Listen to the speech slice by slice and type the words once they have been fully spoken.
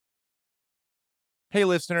Hey,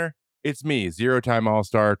 listener, it's me, zero-time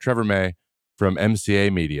all-star Trevor May from MCA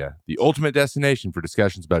Media, the ultimate destination for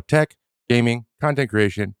discussions about tech, gaming, content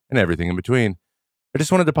creation, and everything in between. I just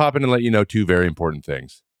wanted to pop in and let you know two very important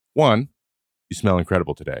things. One, you smell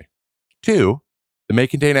incredible today. Two, the May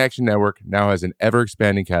Contain Action Network now has an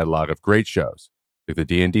ever-expanding catalog of great shows, like the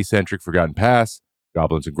D&D-centric Forgotten Pass,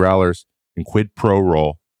 Goblins and Growlers, and Quid Pro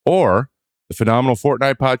Roll, or the phenomenal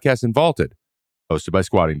Fortnite podcast Invaulted, hosted by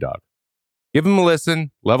Squatting Dog. Give them a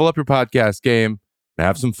listen, level up your podcast game, and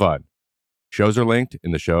have some fun. Shows are linked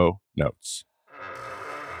in the show notes.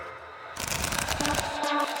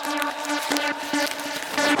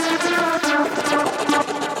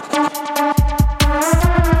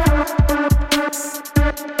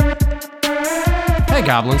 Hey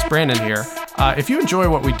Goblins, Brandon here. If you enjoy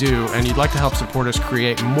what we do and you'd like to help support us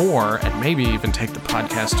create more and maybe even take the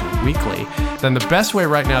podcast to weekly, then the best way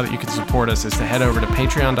right now that you can support us is to head over to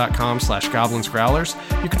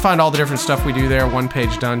patreon.com/goblinsgrowlers. You can find all the different stuff we do there,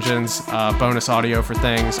 one-page dungeons, bonus audio for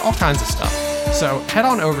things, all kinds of stuff. So head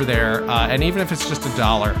on over there, and even if it's just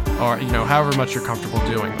 $1 or however much you're comfortable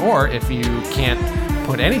doing, or if you can't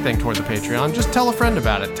put anything toward the Patreon, just tell a friend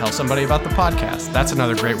about it. Tell somebody about the podcast. That's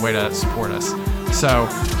another great way to support us. So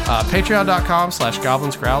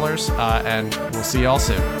patreon.com/goblinsgrowlers, and we'll see y'all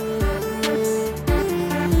soon.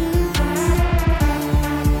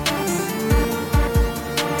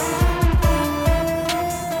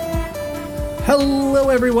 Hello,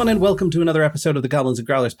 everyone, and welcome to another episode of the Goblins and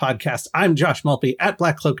Growlers Podcast. I'm Josh Maltby at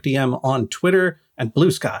BlackCloakDM on Twitter and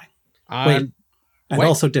Blue Sky.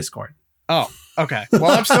 Also Discord. Oh, okay.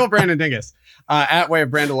 Well, I'm still Brandon Dingus, at Way of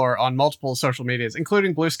Brandalore on multiple social medias,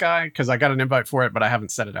 including Blue Sky, because I got an invite for it, but I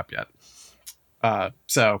haven't set it up yet.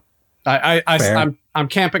 So I'm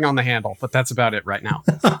camping on the handle, but that's about it right now.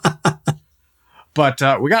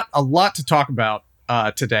 But we got a lot to talk about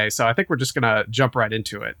today, so I think we're just going to jump right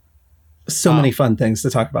into it. So many fun things to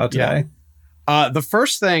talk about today. Yeah. The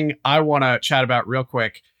first thing I want to chat about real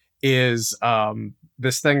quick is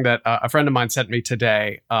this thing that a friend of mine sent me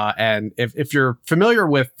today. And if you're familiar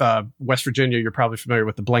with West Virginia, you're probably familiar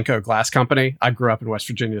with the Blenko Glass Company. I grew up in West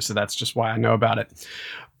Virginia, so that's just why I know about it.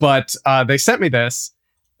 But they sent me this.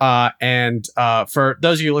 And for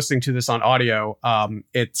those of you listening to this on audio,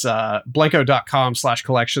 it's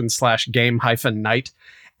blenko.com/collection/game-night.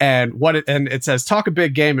 And it says, talk a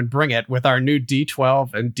big game and bring it with our new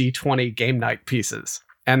D12 and D20 game night pieces.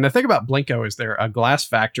 And the thing about Blenko is they're a glass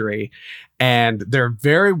factory and they're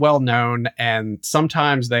very well known. And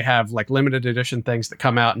sometimes they have like limited edition things that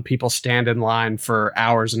come out and people stand in line for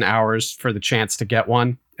hours and hours for the chance to get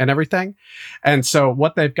one and everything. And so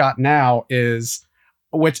what they've got now is,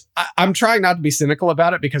 which I'm trying not to be cynical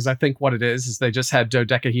about it, because I think what it is they just had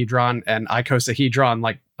dodecahedron and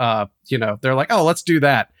icosahedron, they're like, oh, let's do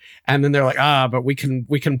that. And then they're like, but we can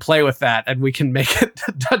play with that and we can make it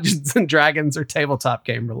Dungeons and Dragons or tabletop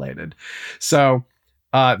game related. So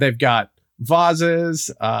they've got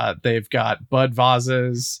vases, they've got bud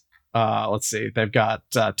vases. Let's see, they've got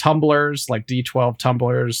tumblers, like D12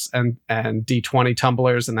 tumblers and D20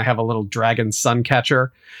 tumblers, and they have a little dragon sun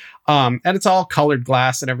catcher. And it's all colored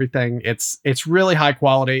glass and everything. It's really high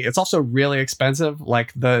quality. It's also really expensive.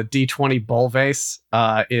 Like the D20 bowl vase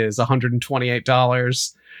is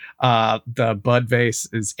 $128. The bud vase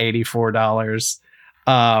is $84.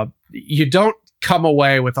 You don't come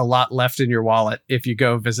away with a lot left in your wallet if you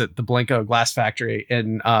go visit the Blenko Glass Factory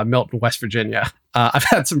in Milton, West Virginia. I've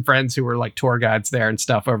had some friends who were like tour guides there and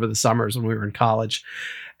stuff over the summers when we were in college.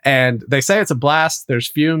 And they say it's a blast. There's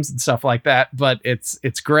fumes and stuff like that, but it's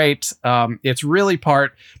great. It's really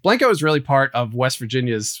Blenko is really part of West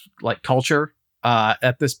Virginia's like culture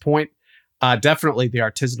at this point. Definitely the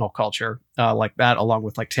artisanal culture like that, along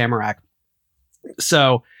with like Tamarack.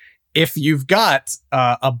 So if you've got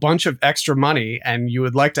a bunch of extra money and you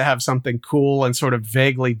would like to have something cool and sort of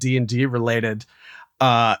vaguely D&D related,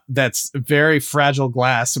 that's very fragile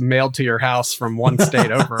glass mailed to your house from one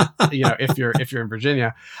state over, if you're in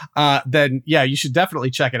Virginia, then yeah, you should definitely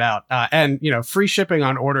check it out. And free shipping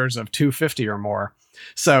on orders of $250 or more.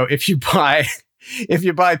 So if you buy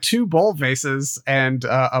two bowl vases and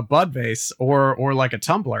a bud vase or like a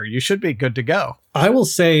tumbler, you should be good to go. I will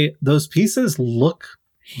say those pieces look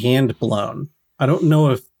hand blown. I don't know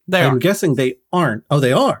if I'm guessing they aren't. Oh,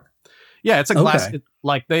 they are. Yeah, it's a glass. Okay.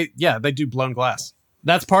 They do blown glass.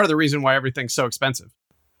 That's part of the reason why everything's so expensive.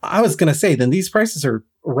 I was going to say, then these prices are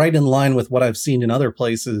right in line with what I've seen in other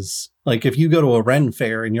places. Like if you go to a Ren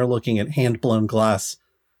fair and you're looking at hand-blown glass,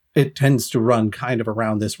 it tends to run kind of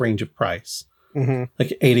around this range of price. Mm-hmm.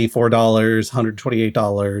 Like $84,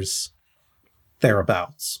 $128,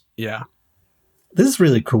 thereabouts. Yeah. This is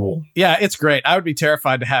really cool. Yeah, it's great. I would be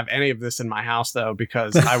terrified to have any of this in my house, though,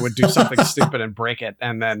 because I would do something stupid and break it.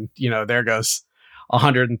 And then, there goes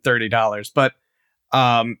 $130. But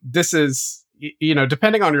this is,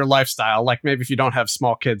 depending on your lifestyle, like maybe if you don't have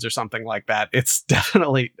small kids or something like that, it's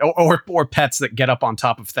definitely, or pets that get up on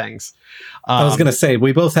top of things. I was going to say,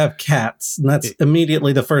 we both have cats. And that's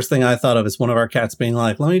immediately the first thing I thought of is one of our cats being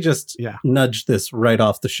like, let me just nudge this right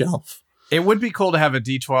off the shelf. It would be cool to have a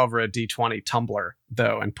D12 or a D20 tumbler,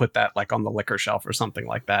 though, and put that like on the liquor shelf or something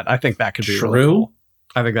like that. I think that could be really cool.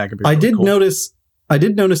 I think that could be really cool. I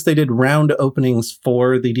did notice they did round openings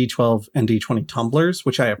for the D12 and D20 tumblers,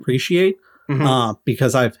 which I appreciate,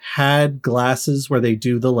 because I've had glasses where they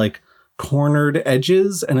do the like cornered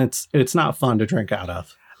edges, and it's not fun to drink out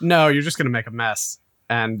of. No, you're just going to make a mess,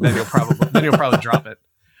 and then you'll probably drop it.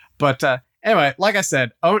 But anyway, like I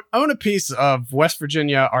said, own a piece of West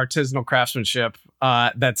Virginia artisanal craftsmanship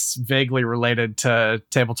that's vaguely related to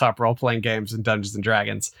tabletop role-playing games and Dungeons and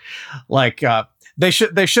Dragons. Like they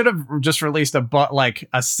should have just released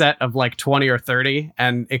a set of like 20 or 30,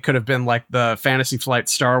 and it could have been like the Fantasy Flight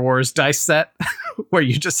Star Wars dice set where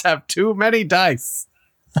you just have too many dice.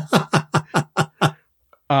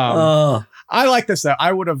 I like this, though.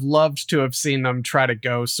 I would have loved to have seen them try to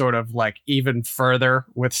go sort of like even further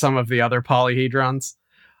with some of the other polyhedrons.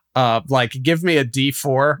 Like give me a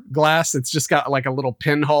D4 glass. It's just got like a little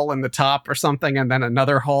pinhole in the top or something, and then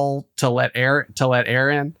another hole to let air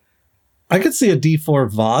in. I could see a D4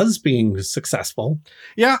 vase being successful.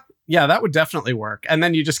 Yeah, that would definitely work. And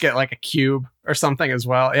then you just get like a cube or something as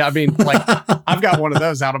well. Yeah, I mean, like I've got one of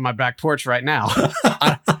those out on my back porch right now.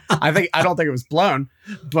 I don't think it was blown,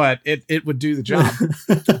 but it would do the job.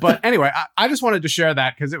 But anyway, I just wanted to share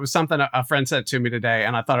that because it was something a friend sent to me today,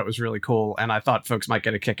 and I thought it was really cool, and I thought folks might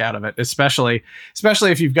get a kick out of it, especially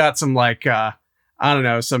if you've got some like I don't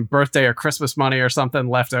know, some birthday or Christmas money or something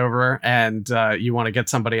left over, and you want to get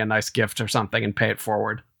somebody a nice gift or something and pay it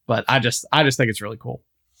forward. But I just think it's really cool.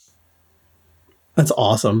 That's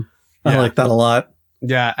awesome. I like that a lot.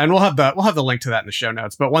 Yeah, and we'll have the link to that in the show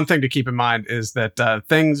notes. But one thing to keep in mind is that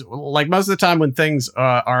things, like most of the time when things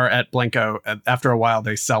are at Blinko, after a while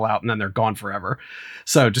they sell out and then they're gone forever.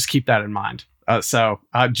 So just keep that in mind. So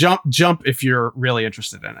jump if you're really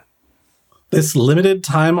interested in it. This limited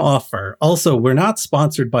time offer. Also, we're not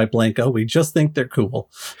sponsored by Blanco. We just think they're cool.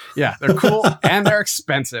 Yeah, they're cool and they're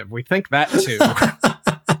expensive. We think that too.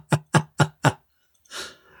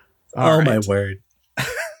 My word.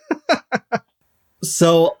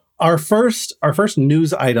 So our first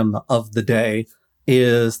news item of the day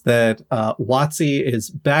is that WotC is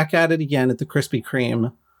back at it again at the Krispy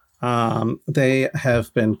Kreme. They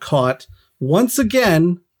have been caught once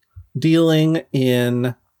again dealing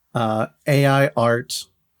in AI art.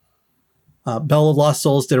 Bell of Lost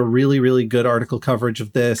Souls did a really, really good article coverage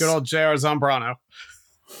of this. Good old J.R. Zambrano.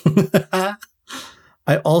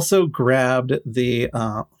 I also grabbed the,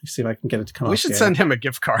 let me see if I can get it to come up. We should send him a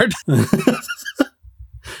gift card.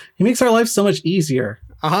 He makes our life so much easier.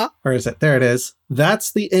 Where is it? There it is.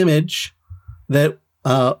 That's the image that,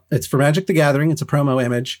 it's for Magic the Gathering. It's a promo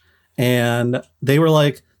image. And they were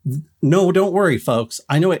like, no, don't worry, folks.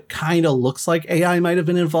 I know it kind of looks like AI might have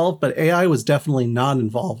been involved, but AI was definitely not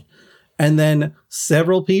involved. And then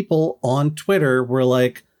several people on Twitter were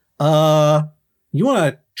like, you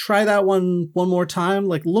want to try that one more time?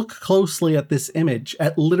 Like, look closely at this image,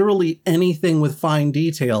 at literally anything with fine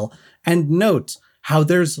detail, and note how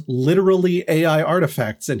there's literally AI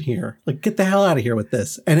artifacts in here. Like, get the hell out of here with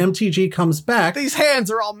this. And MTG comes back. These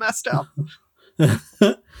hands are all messed up.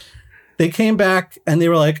 They came back and they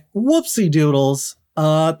were like, whoopsie doodles.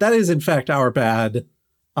 That is in fact our bad.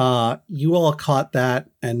 You all caught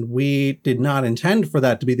that, and we did not intend for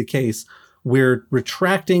that to be the case. We're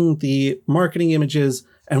retracting the marketing images,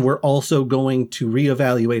 and we're also going to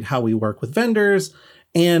reevaluate how we work with vendors.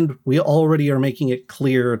 And we already are making it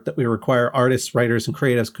clear that we require artists, writers, and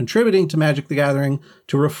creatives contributing to Magic the Gathering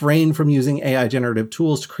to refrain from using AI generative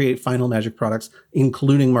tools to create final Magic products,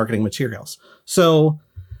 including marketing materials. So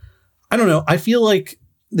I don't know. I feel like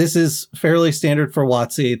this is fairly standard for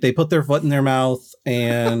WotC. They put their foot in their mouth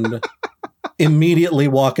and immediately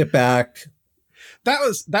walk it back. That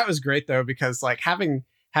was great though, because like having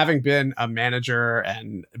been a manager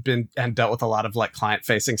and dealt with a lot of like client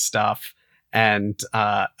facing stuff, and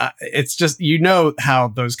it's just, you know, how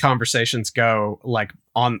those conversations go like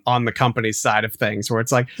on the company's side of things, where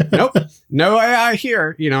it's like, nope, no AI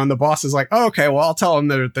here, you know, and the boss is like, oh, okay, well, I'll tell them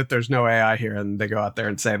that there's no AI here, and they go out there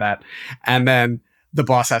and say that, and then the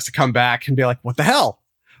boss has to come back and be like, what the hell?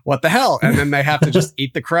 what the hell? And then they have to just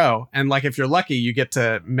eat the crow. And like, if you're lucky, you get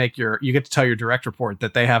to tell your direct report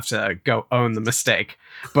that they have to go own the mistake.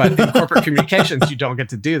 But in corporate communications, you don't get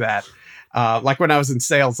to do that. Like when I was in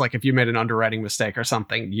sales, like if you made an underwriting mistake or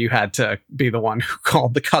something, you had to be the one who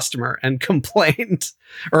called the customer and complained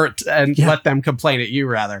let them complain at you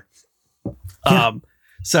rather. Yeah.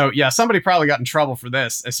 So yeah, somebody probably got in trouble for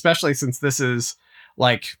this, especially since this is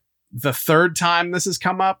like the third time this has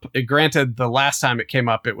come up. Granted, the last time it came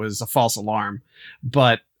up, it was a false alarm,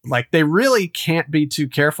 but like they really can't be too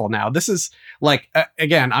careful now. This is like,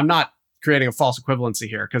 again, I'm not creating a false equivalency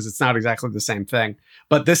here because it's not exactly the same thing,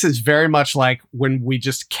 but this is very much like when we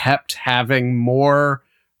just kept having more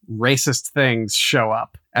racist things show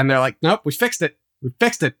up and they're like, nope, we fixed it.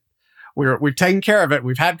 We've taken care of it.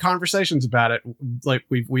 We've had conversations about it. Like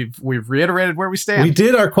we've reiterated where we stand. We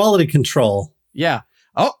did our quality control. Yeah.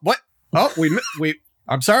 Oh, what? Oh,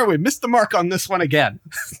 I'm sorry. We missed the mark on this one again.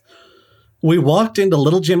 We walked into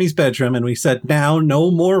little Jimmy's bedroom and we said, now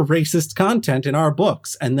no more racist content in our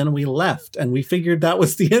books. And then we left and we figured that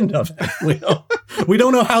was the end of it. We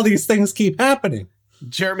don't know how these things keep happening.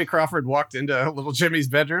 Jeremy Crawford walked into little Jimmy's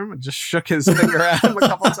bedroom and just shook his finger at him a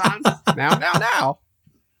couple of times. Now.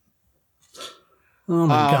 Oh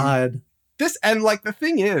my God. The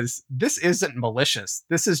thing is, this isn't malicious.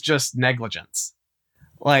 This is just negligence.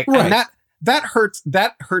 Like, right. And that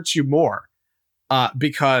hurts you more.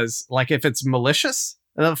 Because like if it's malicious,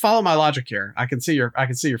 follow my logic here. I can see your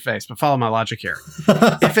face, but follow my logic here.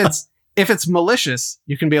 If it's malicious,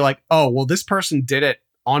 you can be like, oh, well, this person did it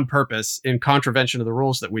on purpose in contravention of the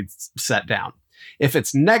rules that we'd set down. If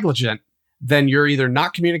it's negligent, then you're either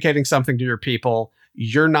not communicating something to your people,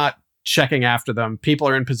 you're not checking after them. People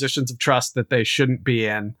are in positions of trust that they shouldn't be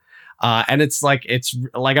in. And it's like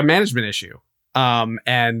a management issue.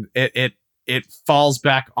 And it falls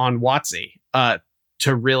back on WotC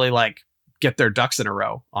to really like get their ducks in a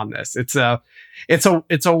row on this. It's a talk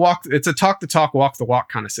the talk, walk the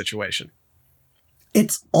walk kind of situation.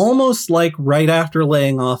 It's almost like right after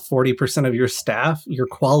laying off 40% of your staff, your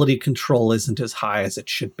quality control isn't as high as it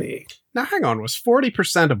should be. Now, hang on. Was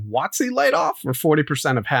 40% of WotC laid off or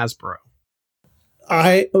 40% of Hasbro?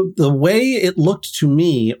 The way it looked to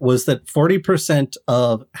me was that 40%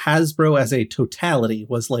 of Hasbro as a totality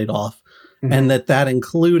was laid off, mm-hmm. and that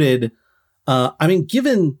included,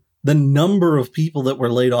 given the number of people that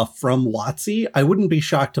were laid off from WotC, I wouldn't be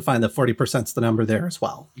shocked to find that 40% is the number there as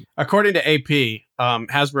well. According to AP,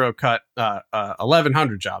 Hasbro cut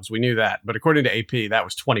 1,100 jobs. We knew that. But according to AP, that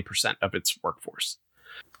was 20% of its workforce.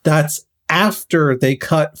 That's after they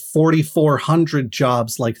cut 4,400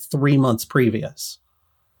 jobs like 3 months previous.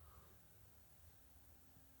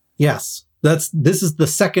 Yes, this is the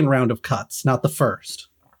second round of cuts, not the first.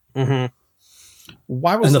 Mm-hmm.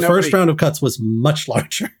 First round of cuts was much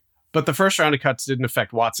larger. But the first round of cuts didn't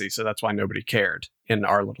affect WotC, so that's why nobody cared in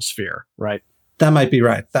our little sphere, right? That might be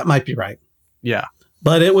right. Yeah.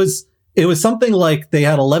 But it was something like they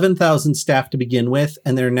had 11,000 staff to begin with,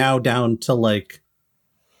 and they're now down to like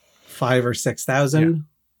 5,000 or 6,000.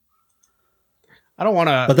 Yeah. I don't want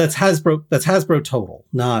to... But that's Hasbro total,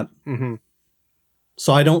 not... Mm-hmm.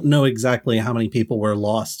 So I don't know exactly how many people were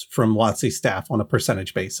lost from WotC staff on a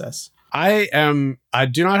percentage basis. I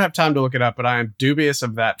do not have time to look it up, but I am dubious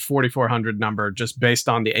of that 4,400 number just based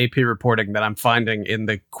on the AP reporting that I'm finding in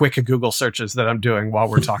the quick Google searches that I'm doing while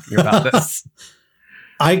we're talking about this.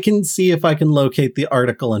 I can see if I can locate the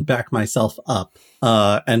article and back myself up.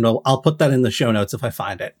 And I'll put that in the show notes if I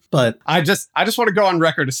find it. But I just want to go on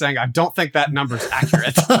record as saying I don't think that number's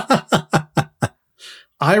accurate.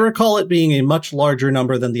 I recall it being a much larger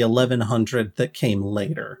number than the 1,100 that came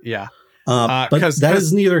later. Yeah. But that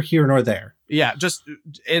is neither here nor there. Yeah, just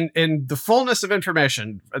in the fullness of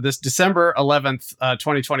information, this December 11th,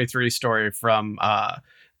 2023 story from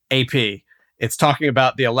AP, it's talking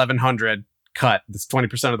about the 1,100 cut. That's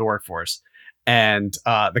 20% of the workforce. And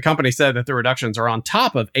the company said that the reductions are on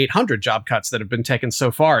top of 800 job cuts that have been taken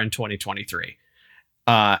so far in 2023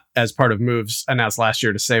 as part of moves announced last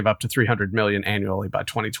year to save up to $300 million annually by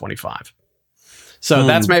 2025. So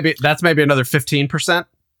that's maybe another 15%.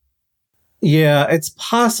 Yeah, it's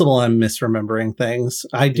possible I'm misremembering things.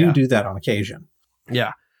 I do that on occasion.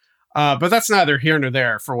 Yeah. But that's neither here nor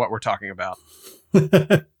there for what we're talking about.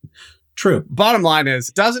 True. Bottom line is,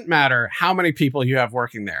 it doesn't matter how many people you have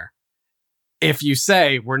working there. If you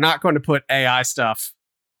say we're not going to put AI stuff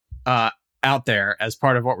out there as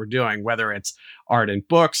part of what we're doing, whether it's art in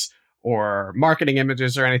books or marketing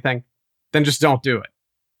images or anything, then just don't do it.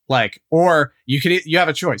 Like, or you have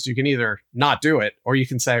a choice. You can either not do it, or you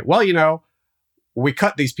can say, well, we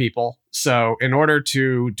cut these people. So in order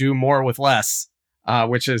to do more with less,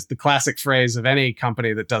 which is the classic phrase of any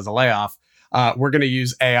company that does a layoff. We're going to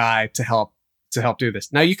use AI to help do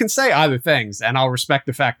this. Now, you can say either things, and I'll respect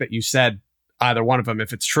the fact that you said either one of them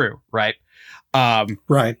if it's true, right?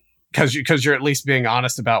 Right. Because you're at least being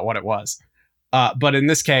honest about what it was. But in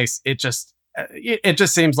this case, it just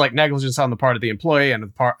seems like negligence on the part of the employee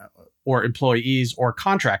and or employees or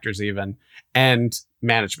contractors even, and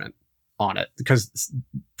management on it, because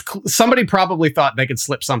somebody probably thought they could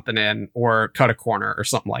slip something in or cut a corner or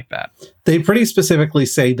something like that. They pretty specifically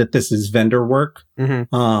say that this is vendor work,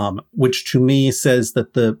 which to me says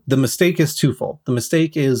that the mistake is twofold. The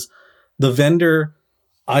mistake is the vendor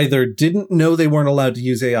either didn't know they weren't allowed to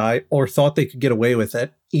use AI or thought they could get away with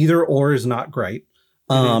it. Either or is not great.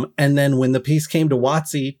 And then when the piece came to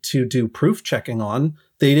WotC to do proof checking on,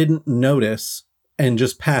 they didn't notice and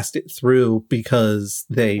just passed it through because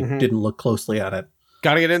they didn't look closely at it.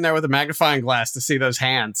 Got to get in there with a magnifying glass to see those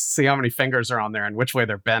hands, see how many fingers are on there and which way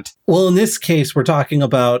they're bent. Well, in this case, we're talking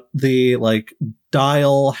about the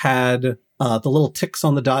dial had the little ticks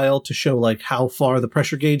on the dial to show how far the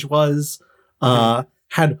pressure gauge was.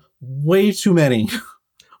 Had way too many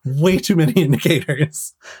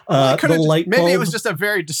indicators. The light bulb, maybe it was just a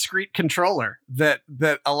very discreet controller that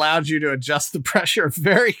allowed you to adjust the pressure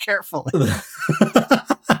very carefully.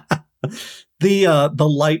 The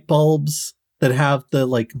light bulbs that have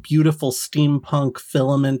the beautiful steampunk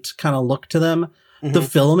filament kind of look to them. The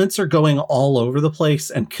filaments are going all over the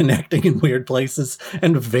place and connecting in weird places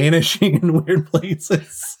and vanishing in weird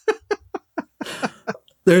places.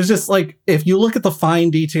 There's just if you look at the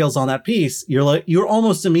fine details on that piece, you're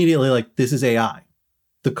almost immediately this is AI.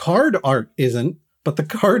 The card art isn't, but the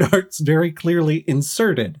card art's very clearly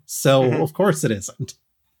inserted. So of course it isn't.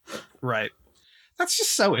 Right. That's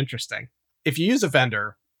just so interesting. If you use a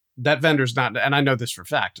vendor, that vendor's not, and I know this for a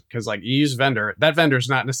fact, because you use a vendor, that vendor's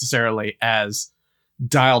not necessarily as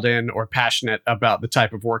dialed in or passionate about the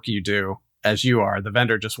type of work you do as you are. The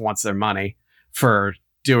vendor just wants their money for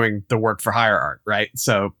doing the work for hire art, right?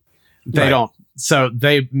 So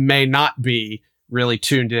they may not be really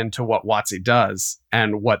tuned into what WotC does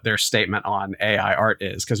and what their statement on AI art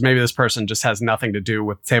is, because maybe this person just has nothing to do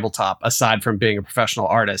with tabletop aside from being a professional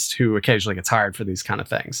artist who occasionally gets hired for these kind of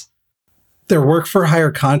things. Their work for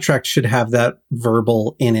hire contract should have that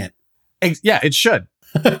verbal in it. Yeah, it should.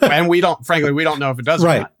 And we don't know if it does or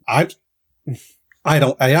not. I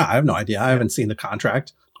have no idea. I haven't seen the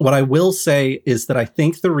contract. What I will say is that I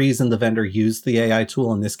think the reason the vendor used the AI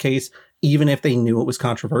tool in this case, even if they knew it was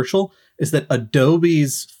controversial, is that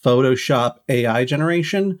Adobe's Photoshop AI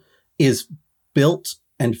generation is built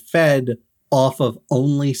and fed off of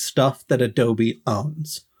only stuff that Adobe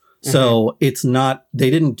owns. So it's not, they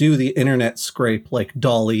didn't do the internet scrape like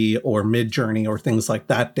DALL-E or Midjourney or things like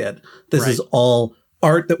that did. This is all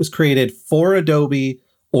art that was created for Adobe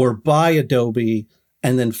or by Adobe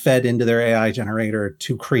and then fed into their AI generator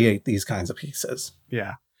to create these kinds of pieces.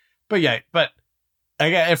 Yeah. But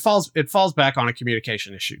again, it falls back on a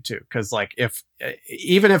communication issue too. Cause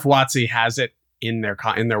even if WotC has it in their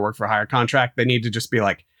work for hire contract, they need to just be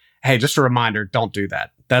hey, just a reminder, don't do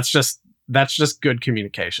that. That's just good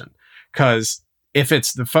communication. Cause if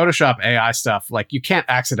it's the Photoshop AI stuff, you can't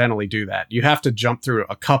accidentally do that. You have to jump through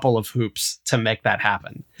a couple of hoops to make that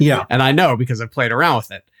happen. Yeah. And I know because I've played around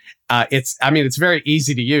with it. It's very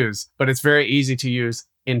easy to use, but it's very easy to use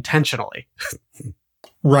intentionally.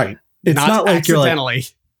 Right. It's not like accidentally.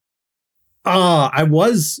 I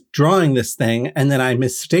was drawing this thing and then I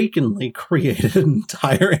mistakenly created an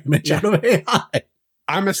entire image out of AI.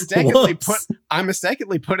 I mistakenly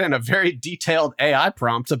put in a very detailed AI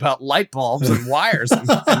prompt about light bulbs and wires and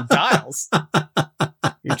dials.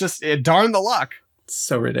 Darn the luck.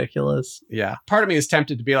 So ridiculous. Yeah. Part of me is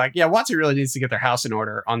tempted to be WotC really needs to get their house in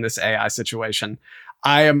order on this AI situation.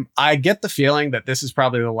 I get the feeling that this is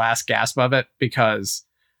probably the last gasp of it because,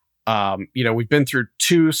 we've been through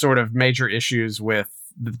two sort of major issues with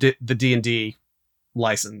the D&D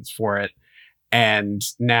license for it. And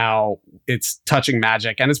now it's touching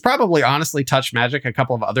Magic, and it's probably honestly touched Magic a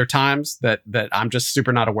couple of other times that I'm just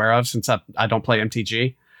super not aware of since I don't play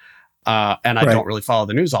MTG. And I don't really follow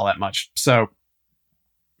the news all that much. So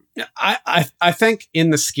I think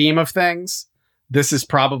in the scheme of things, this is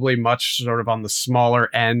probably much sort of on the smaller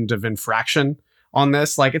end of infraction on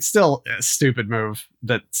this. It's still a stupid move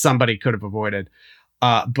that somebody could have avoided.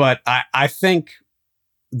 But I think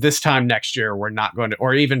this time next year, we're not going to,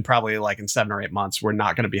 or even probably in 7 or 8 months, we're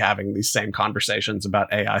not going to be having these same conversations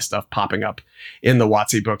about AI stuff popping up in the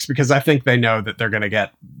WotC books, because I think they know that they're going to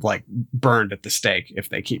get burned at the stake if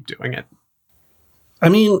they keep doing it. I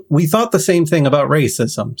mean, we thought the same thing about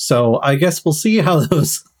racism, so I guess we'll see how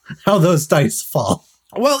those how those dice fall.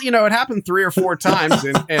 Well, it happened 3 or 4 times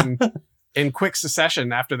in quick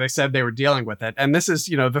succession after they said they were dealing with it. And this is,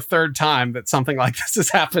 the third time that something like this has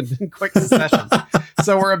happened in quick succession.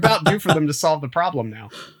 So we're about due for them to solve the problem now.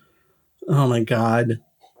 Oh my God.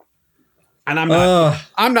 And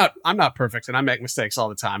I'm not perfect, and I make mistakes all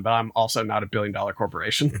the time, but I'm also not a $1 billion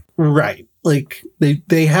corporation. Right. Like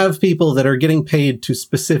they have people that are getting paid to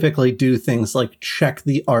specifically do things like check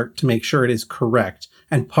the art to make sure it is correct.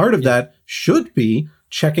 And part of that should be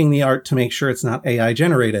checking the art to make sure it's not AI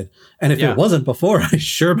generated. And if it wasn't before, I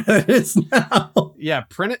sure bet it is now. Yeah,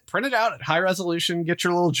 print it out at high resolution, get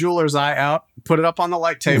your little jeweler's eye out, put it up on the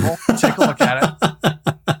light table, take a look at it.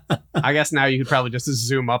 I guess now you could probably just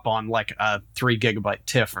zoom up on like a 3 gigabyte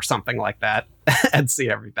TIFF or something like that and see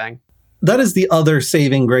everything. That is the other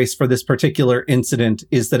saving grace for this particular incident,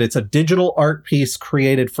 is that it's a digital art piece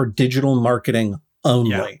created for digital marketing only.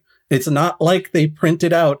 Yeah. It's not like they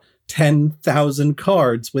printed out 10,000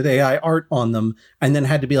 cards with AI art on them and then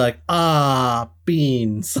had to be like,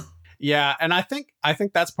 beans. Yeah, and I think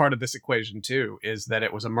that's part of this equation too, is that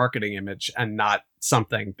it was a marketing image and not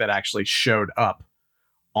something that actually showed up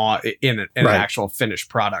in an actual finished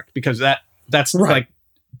product, because that's like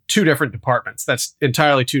 2 different departments. That's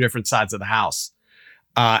entirely 2 different sides of the house.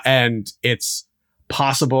 And it's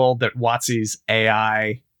possible that WotC's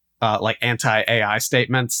AI, like anti-AI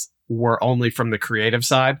statements, were only from the creative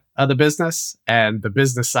side of the business, and the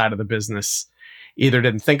business side of the business either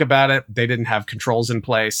didn't think about it, they didn't have controls in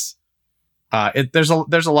place. There's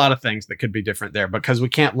a lot of things that could be different there, because we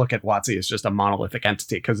can't look at WotC as just a monolithic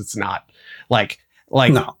entity, because it's not.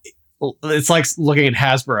 No. It's like looking at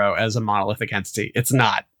Hasbro as a monolithic entity. It's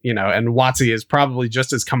not, and WotC is probably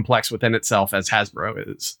just as complex within itself as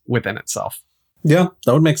Hasbro is within itself. Yeah,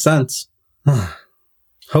 that would make sense.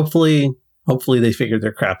 Hopefully they figured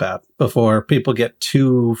their crap out before people get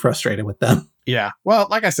too frustrated with them. Yeah. Well,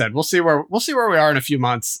 like I said, we'll see where we are in a few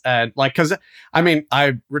months. And because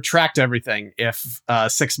I retract everything if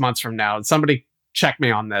 6 months from now, and somebody check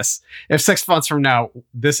me on this, if 6 months from now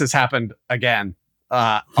this has happened again,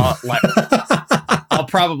 I'll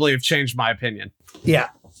probably have changed my opinion. Yeah.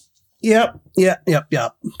 Yep.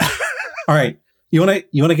 All right. You want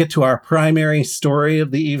to get to our primary story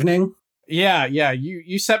of the evening? Yeah.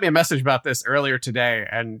 You sent me a message about this earlier today,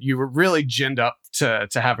 and you were really ginned up to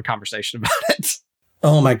have a conversation about it.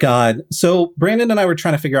 Oh my God. So Brandon and I were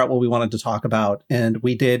trying to figure out what we wanted to talk about, and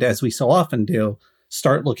we did, as we so often do,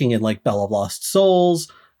 start looking at like Bell of Lost Souls,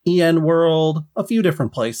 EN World, a few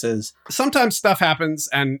different places. Sometimes stuff happens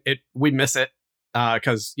and we miss it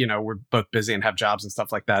because we're both busy and have jobs and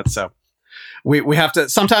stuff like that. So we have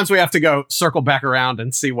to go circle back around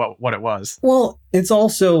and see what it was. Well, it's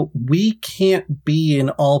also, we can't be in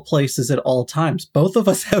all places at all times. Both of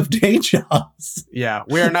us have day jobs. Yeah,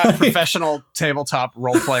 we are not professional tabletop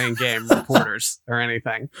role-playing game reporters or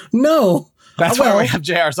anything. No. That's why we have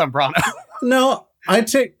JR Zambrano. No. I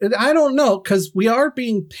don't know, because we are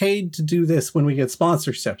being paid to do this when we get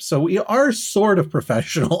sponsorships. So we are sort of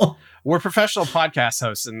professional. We're professional podcast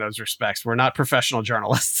hosts in those respects. We're not professional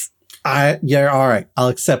journalists. Yeah, all right. I'll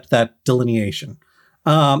accept that delineation.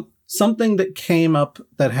 Something that came up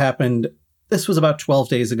that happened, this was about 12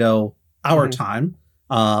 days ago, our time,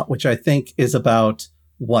 which I think is about,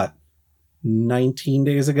 19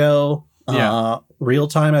 days ago? Real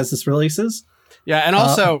time as this releases? Yeah, and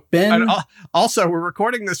also we're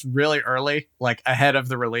recording this really early, like ahead of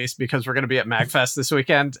the release, because we're going to be at MagFest this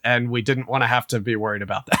weekend, and we didn't want to have to be worried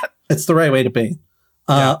about that. It's the right way to be.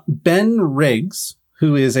 Ben Riggs,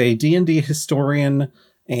 who is a D&D historian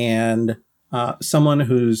and someone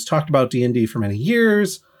who's talked about D&D for many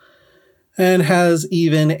years, and has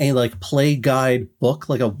even a like play guide book,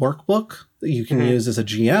 like a workbook that you can use as a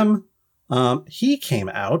GM. He came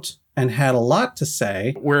out and had a lot to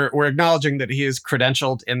say. We're acknowledging that he is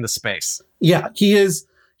credentialed in the space. Yeah, he is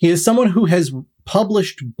someone who has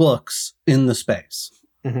published books in the space.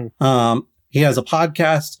 He has a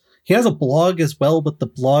podcast. He has a blog as well, but the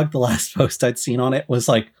blog, the last post I'd seen on it was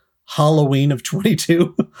like Halloween of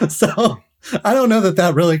 22. So I don't know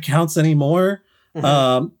that really counts anymore.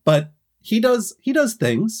 But he does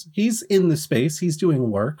things. He's in the space. He's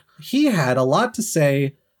doing work. He had a lot to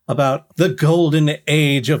say about the golden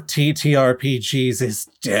age of TTRPGs is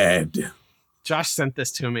dead. Josh sent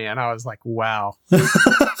this to me and I was like, wow.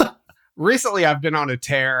 Recently, I've been on a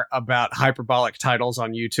tear about hyperbolic titles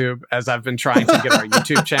on YouTube, as I've been trying to get our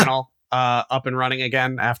YouTube channel up and running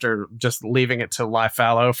again after just leaving it to lie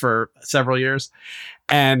fallow for several years.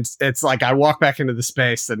 And it's like I walk back into the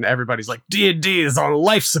space and everybody's like, D&D is on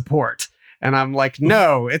life support. And I'm like,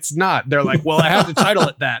 no, it's not. They're like, well, I have to title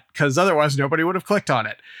it that because otherwise nobody would have clicked on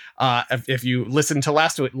it. If you listened to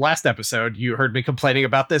last episode, you heard me complaining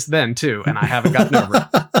about this then too, and I haven't gotten over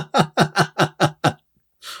it.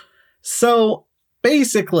 So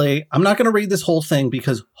basically, I'm not going to read this whole thing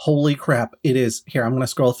because holy crap, it is. Here, I'm going to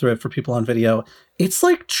scroll through it for people on video. It's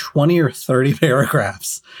like 20 or 30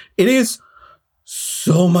 paragraphs. It is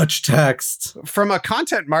so much text. From a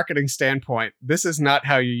content marketing standpoint, this is not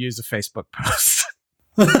how you use a Facebook post.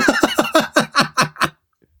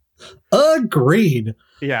 Agreed.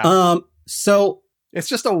 Yeah. So it's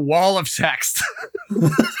just a wall of text.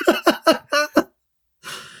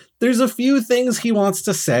 There's a few things he wants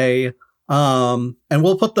to say. And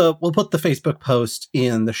we'll put the Facebook post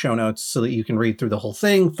in the show notes so that you can read through the whole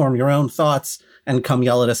thing, form your own thoughts, and come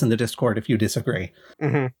yell at us in the Discord if you disagree.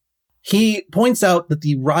 Mm-hmm. He points out that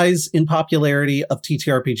the rise in popularity of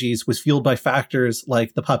TTRPGs was fueled by factors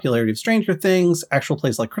like the popularity of Stranger Things, actual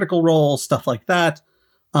plays like Critical Role, stuff like that.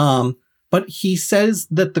 But he says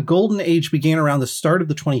that the golden age began around the start of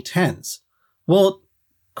the 2010s. Well,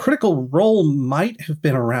 Critical Role might have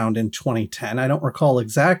been around in 2010. I don't recall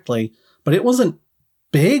exactly, but it wasn't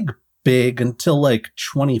big until like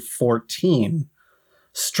 2014.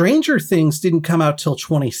 Stranger Things didn't come out till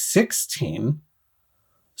 2016.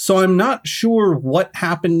 So I'm not sure what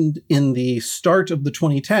happened in the start of the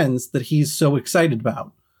 2010s that he's so excited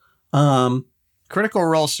about. Critical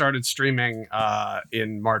Role started streaming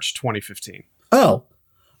in March 2015. Oh,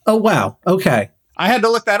 wow. Okay. I had to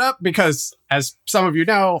look that up because, as some of you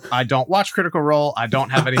know, I don't watch Critical Role. I don't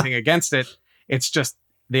have anything against it. It's just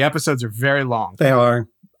the episodes are very long. They are.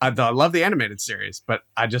 I love the animated series, but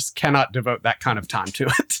I just cannot devote that kind of time to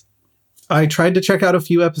it. I tried to check out a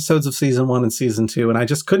few episodes of season 1 and season 2, and I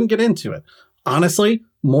just couldn't get into it. Honestly,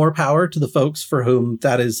 more power to the folks for whom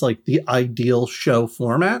that is like the ideal show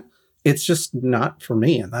format. It's just not for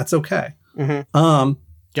me, and that's okay. Mm-hmm.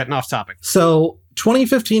 Getting off topic. So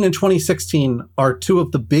 2015 and 2016 are two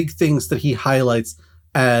of the big things that he highlights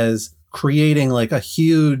as creating like a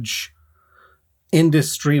huge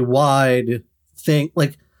industry-wide thing.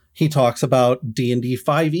 Like, he talks about D&D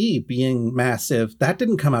 5e being massive. That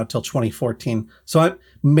didn't come out till 2014. So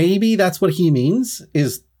maybe that's what he means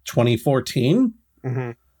is 2014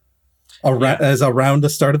 as around the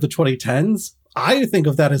start of the 2010s. I think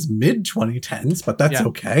of that as mid 2010s, but that's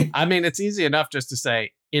okay. I mean, it's easy enough just to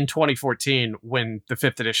say in 2014 when the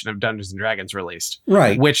 5th edition of Dungeons and Dragons released.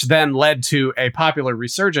 Right. Which then led to a popular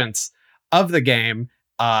resurgence of the game,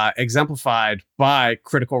 exemplified by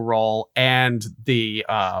Critical Role and the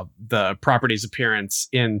property's appearance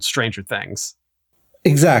in Stranger Things.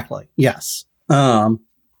 Exactly. Yes.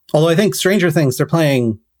 Although I think Stranger Things, they're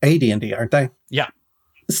playing AD&D, aren't they? Yeah.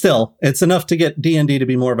 Still, it's enough to get D&D to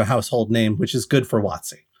be more of a household name, which is good for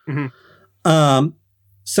WotC. Mm-hmm.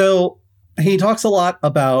 So he talks a lot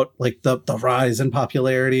about like the rise in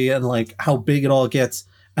popularity and like how big it all gets.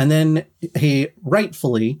 And then he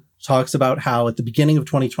rightfully talks about how at the beginning of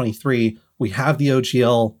 2023, we have the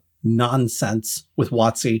OGL nonsense with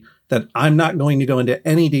WotC that I'm not going to go into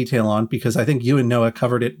any detail on because I think you and Noah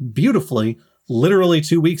covered it beautifully literally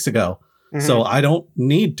 2 weeks ago. Mm-hmm. So I don't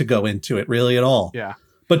need to go into it really at all. Yeah.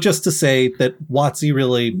 But just to say that WotC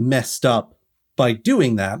really messed up by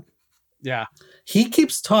doing that. Yeah. He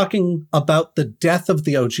keeps talking about the death of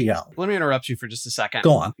the OGL. Let me interrupt you for just a second.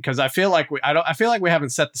 Go on. Because I feel like we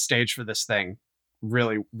haven't set the stage for this thing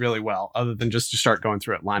really, really well, other than just to start going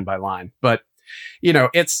through it line by line. But, you know,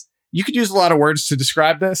 you could use a lot of words to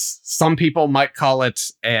describe this. Some people might call it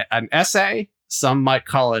an essay. Some might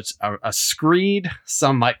call it a screed.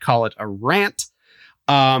 Some might call it a rant.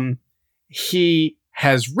 He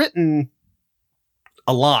has written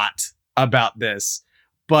a lot about this,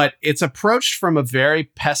 but it's approached from a very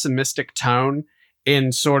pessimistic tone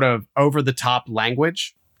in sort of over the top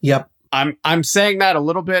language. Yep. I'm saying that a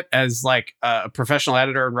little bit as like a professional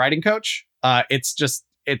editor and writing coach. It's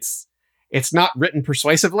not written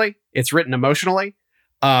persuasively. It's written emotionally.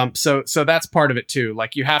 So that's part of it too.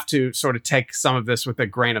 Like you have to sort of take some of this with a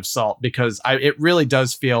grain of salt because it really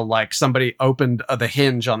does feel like somebody opened the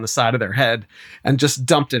hinge on the side of their head and just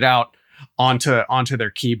dumped it out onto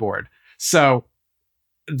their keyboard. So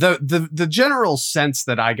the general sense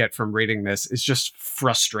that I get from reading this is just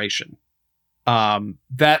frustration.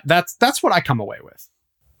 That's what I come away with.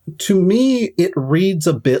 To me, it reads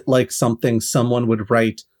a bit like something someone would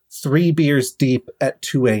write 3 beers deep at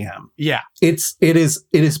 2 a.m. Yeah. It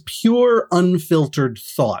is pure unfiltered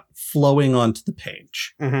thought flowing onto the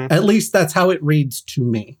page. Mm-hmm. At least that's how it reads to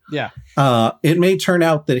me. Yeah. It may turn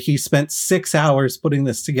out that he spent 6 hours putting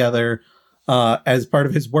this together as part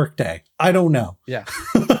of his workday. I don't know. Yeah.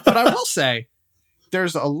 But I will say,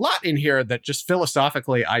 there's a lot in here that just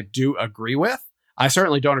philosophically I do agree with. I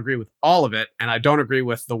certainly don't agree with all of it, and I don't agree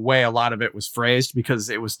with the way a lot of it was phrased because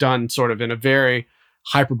it was done sort of in a very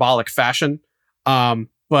hyperbolic fashion.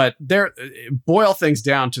 But they're boil things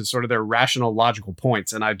down to sort of their rational, logical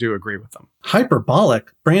points, and I do agree with them.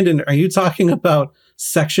 Hyperbolic? Brandon, are you talking about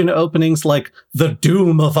section openings like "The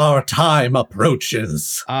doom of our time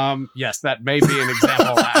approaches"? Yes, that may be an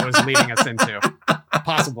example that was leading us into.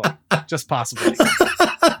 Possibly. Just possibly.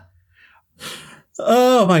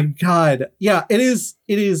 Oh my God. Yeah, it is.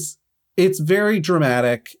 It's very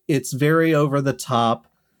dramatic. It's very over the top.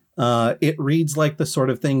 It reads like the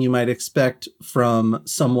sort of thing you might expect from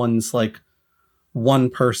someone's like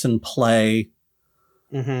one person play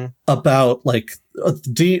about like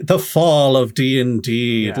the fall of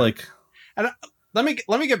D&D. Yeah. Like, and let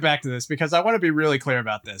me get back to this because I want to be really clear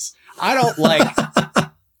about this. I don't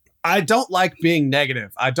like being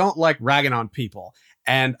negative. I don't like ragging on people.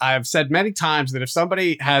 And I've said many times that if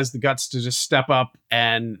somebody has the guts to just step up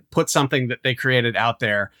and put something that they created out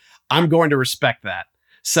there, I'm going to respect that.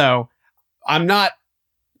 So I'm not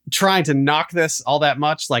trying to knock this all that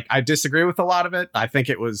much. Like, I disagree with a lot of it. I think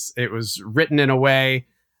it was written in a way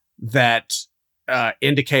that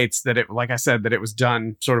indicates that like I said, that it was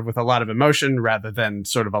done sort of with a lot of emotion rather than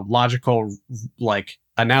sort of a logical like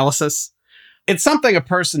analysis. It's something a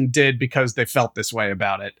person did because they felt this way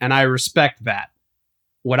about it. And I respect that.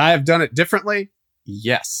 Would I have done it differently?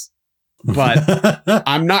 Yes. But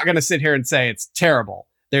I'm not going to sit here and say it's terrible.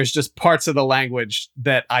 There's just parts of the language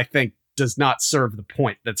that I think does not serve the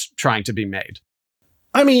point that's trying to be made.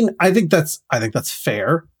 I mean, I think that's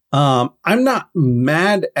fair. I'm not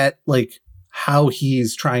mad at like how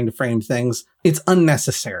he's trying to frame things. It's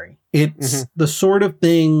unnecessary. It's the sort of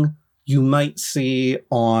thing you might see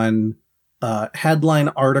on headline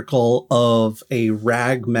article of a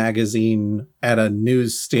rag magazine at a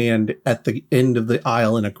newsstand at the end of the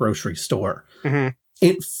aisle in a grocery store.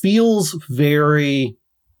 It feels very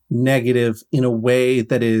negative in a way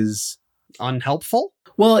that is unhelpful.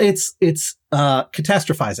 Well, it's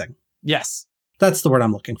catastrophizing. Yes. That's the word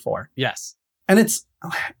I'm looking for. Yes. And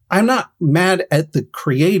I'm not mad at the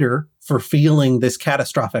creator for feeling this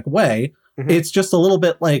catastrophic way. It's just a little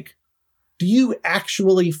bit like, do you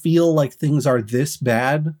actually feel like things are this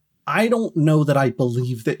bad? I don't know that I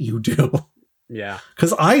believe that you do. Yeah.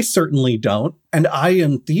 Because I certainly don't. And I,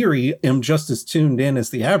 in theory, am just as tuned in as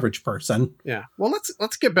the average person. Yeah. Well,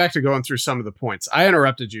 let's get back to going through some of the points. I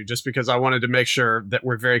interrupted you just because I wanted to make sure that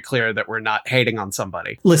we're very clear that we're not hating on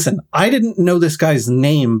somebody. Listen, I didn't know this guy's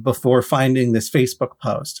name before finding this Facebook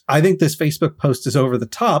post. I think this Facebook post is over the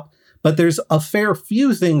top. But there's a fair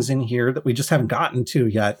few things in here that we just haven't gotten to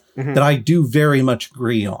yet that I do very much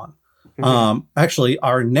agree on. Actually,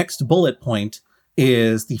 our next bullet point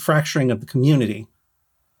is the fracturing of the community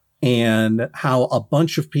and how a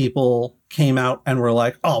bunch of people came out and were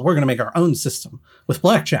like, oh, we're going to make our own system with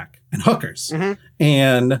blackjack and hookers.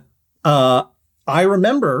 And I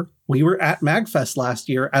remember we were at MagFest last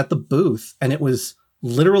year at the booth, and it was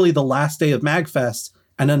literally the last day of MagFest.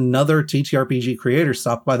 And another TTRPG creator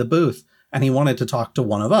stopped by the booth and he wanted to talk to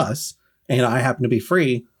one of us. And I happened to be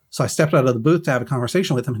free. So I stepped out of the booth to have a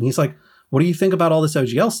conversation with him. And he's like, what do you think about all this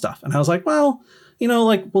OGL stuff? And I was like, well,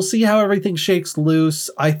 we'll see how everything shakes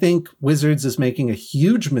loose. I think Wizards is making a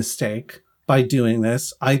huge mistake by doing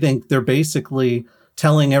this. I think they're basically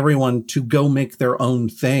telling everyone to go make their own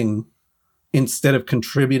thing instead of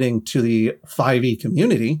contributing to the 5e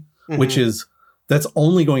community, which that's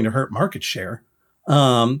only going to hurt market share.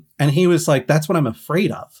 And he was like, that's what I'm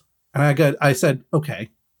afraid of. And I said, okay,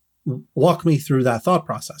 walk me through that thought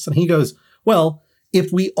process. And he goes, well,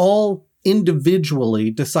 if we all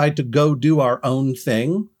individually decide to go do our own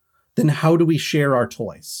thing, then how do we share our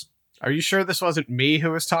toys? Are you sure this wasn't me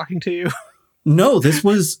who was talking to you? No, this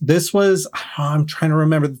was, I'm trying to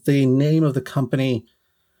remember the name of the company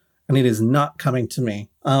and it is not coming to me.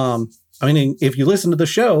 I mean, if you listen to the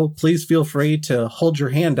show, please feel free to hold your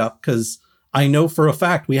hand up because I know for a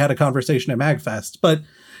fact we had a conversation at MagFest, but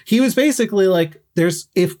he was basically like,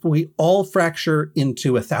 if we all fracture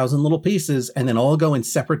into 1,000 little pieces and then all go in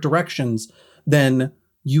separate directions, then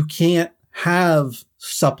you can't have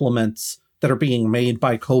supplements that are being made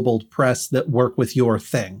by Kobold Press that work with your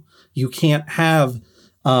thing. You can't have,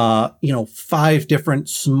 5 different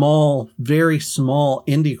very small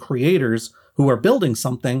indie creators who are building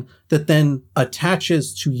something that then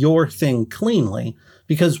attaches to your thing cleanly,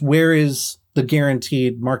 because where is the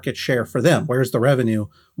guaranteed market share for them? Where's the revenue?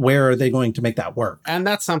 Where are they going to make that work? And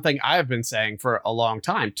that's something I've been saying for a long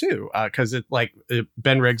time too, because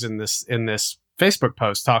Ben Riggs in this Facebook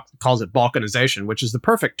post calls it balkanization, which is the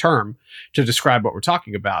perfect term to describe what we're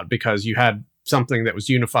talking about, because you had something that was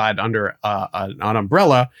unified under an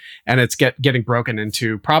umbrella, and it's getting broken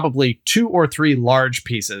into probably 2 or 3 large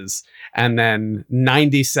pieces and then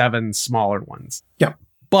 97 smaller ones. Yeah.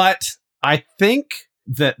 But I think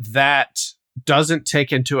that doesn't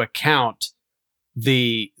take into account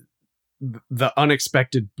the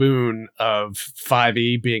unexpected boon of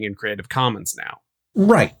 5e being in Creative Commons now.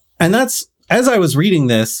 Right. And that's, as I was reading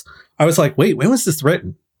this, I was like, wait, when was this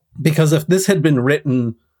written? Because if this had been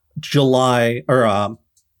written January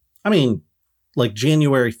 15th,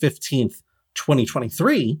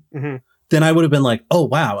 2023, then I would have been like, oh,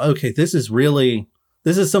 wow, okay, this is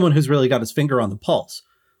someone who's really got his finger on the pulse.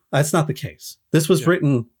 That's not the case. This was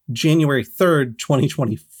written January 3rd,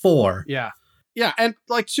 2024. Yeah. Yeah. And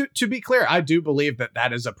like, to be clear, I do believe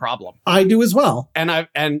that is a problem. I do as well. And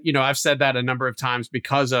I've said that a number of times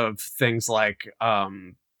because of things like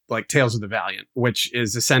Tales of the Valiant, which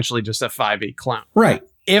is essentially just a 5e clone. Right.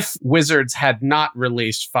 If Wizards had not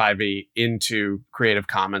released 5e into Creative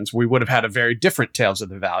Commons, we would have had a very different Tales of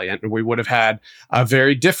the Valiant, and we would have had a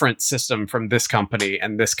very different system from this company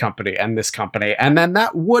and this company and this company. And then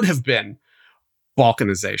that would have been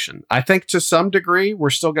balkanization. I think to some degree,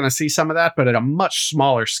 we're still going to see some of that, but at a much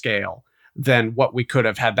smaller scale than what we could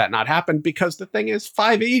have had that not happen, because the thing is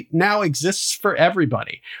 5e now exists for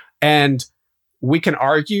everybody. And we can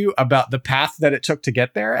argue about the path that it took to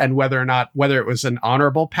get there and whether it was an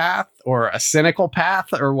honorable path or a cynical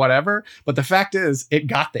path or whatever. But the fact is, it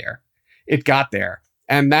got there. It got there.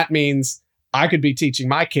 And that means I could be teaching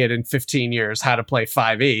my kid in 15 years how to play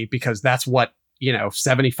 5e, because that's what,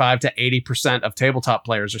 75 to 80% of tabletop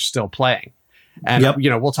players are still playing. And,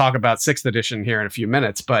 we'll talk about 6th edition here in a few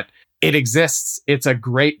minutes, but it exists. It's a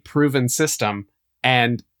great proven system.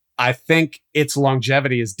 And I think its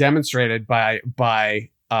longevity is demonstrated by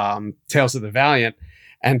Tales of the Valiant,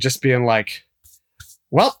 and just being like,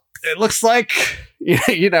 well, it looks like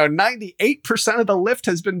 98% of the lift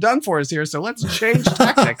has been done for us here, so let's change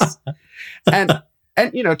tactics. And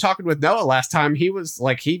talking with Noah last time, he was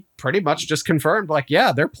like, he pretty much just confirmed, like,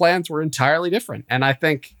 yeah, their plans were entirely different. And I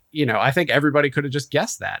think everybody could have just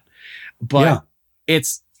guessed that, but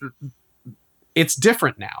it's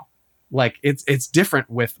different now. Like it's different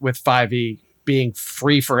with 5e being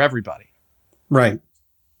free for everybody. Right.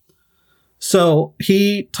 So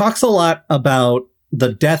he talks a lot about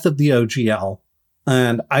the death of the OGL.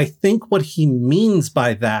 And I think what he means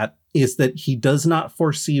by that is that he does not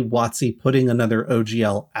foresee WotC putting another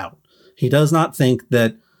OGL out. He does not think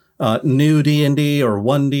that new D&D or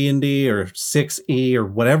 1D&D or 6E or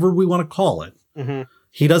whatever we want to call it,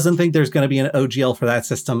 he doesn't think there's going to be an OGL for that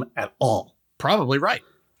system at all. Probably right.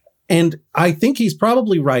 And I think he's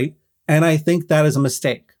probably right. And I think that is a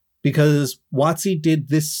mistake, because WotC did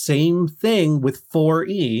this same thing with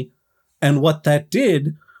 4E. And what that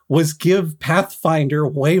did was give Pathfinder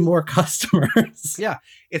way more customers. Yeah,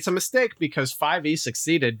 it's a mistake because 5e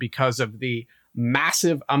succeeded because of the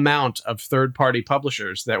massive amount of third-party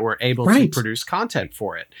publishers that were able to produce content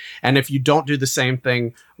for it. And if you don't do the same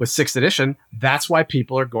thing with 6th edition, that's why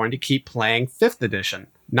people are going to keep playing 5th edition.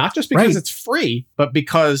 Not just because it's free, but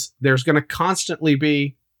because there's going to constantly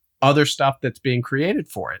be other stuff that's being created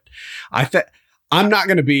for it. I'm not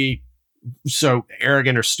going to be so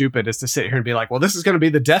arrogant or stupid as to sit here and be like, well, this is going to be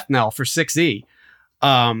the death knell for 6e.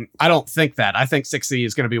 I don't think that. I think 6e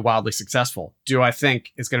is going to be wildly successful. Do I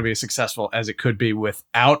think it's going to be as successful as it could be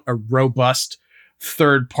without a robust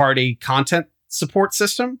third-party content support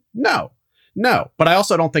system? No. But I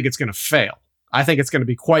also don't think it's going to fail. I think it's going to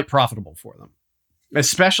be quite profitable for them,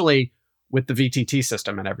 especially with the VTT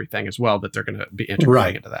system and everything as well that they're going to be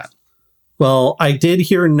integrating into that. Well, I did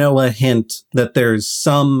hear Noah hint that there's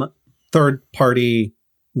some third-party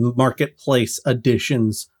marketplace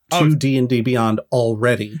additions to D&D Beyond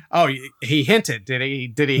already. Oh, he hinted. Did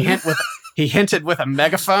he hint with he hinted with a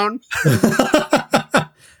megaphone?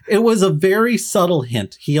 It was a very subtle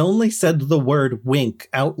hint. He only said the word wink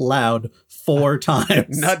out loud 4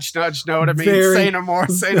 times. Nudge, nudge, know what I mean? Say no more,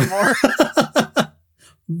 say no more.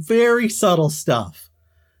 Very subtle stuff.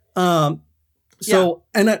 But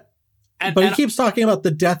he keeps talking about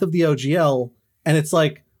the death of the OGL, and it's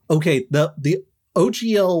like, okay, the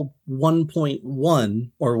OGL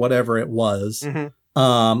 1.1 or whatever it was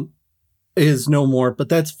is no more, but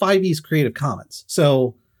that's 5e's Creative Commons.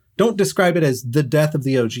 So don't describe it as the death of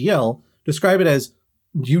the OGL. Describe it as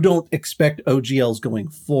you don't expect OGLs going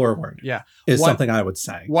forward. Yeah. Something I would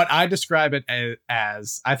say. What I describe it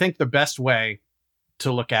as, I think the best way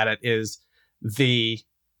to look at it is the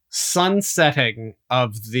sunsetting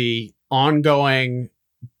of the ongoing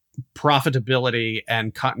profitability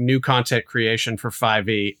and new content creation for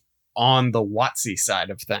 5e on the WotC side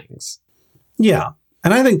of things. Yeah.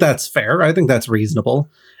 And I think that's fair. I think that's reasonable.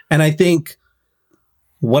 And I think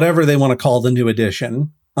whatever they want to call the new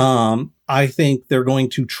edition, I think they're going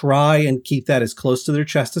to try and keep that as close to their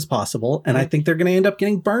chest as possible. And I think they're going to end up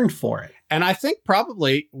getting burned for it. And I think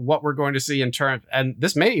probably what we're going to see in terms, and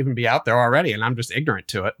this may even be out there already, and I'm just ignorant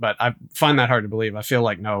to it, but I find that hard to believe. I feel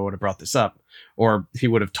like Noah would have brought this up, or he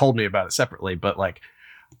would have told me about it separately. But like,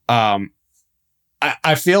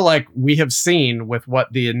 I feel like we have seen with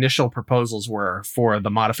what the initial proposals were for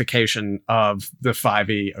the modification of the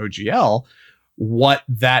 5e OGL, what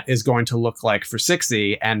that is going to look like for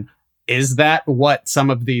 6e. And is that what some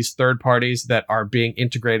of these third parties that are being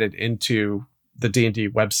integrated into the D&D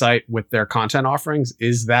website with their content offerings,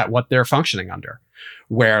 is that what they're functioning under?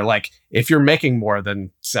 Where like, if you're making more than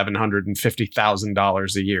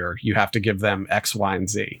 $750,000 a year, you have to give them X, Y, and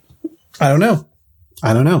Z. I don't know.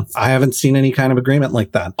 I haven't seen any kind of agreement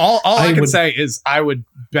like that. All I can say is I would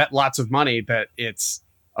bet lots of money that it's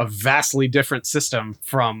a vastly different system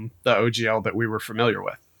from the OGL that we were familiar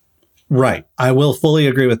with. Right. I will fully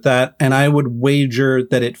agree with that. And I would wager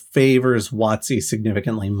that it favors WotC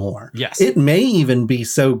significantly more. Yes. It may even be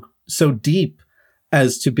so deep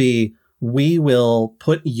as to be, we will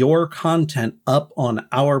put your content up on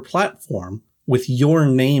our platform with your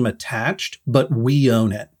name attached, but we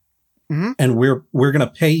own it. Mm-hmm. And we're going to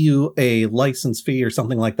pay you a license fee or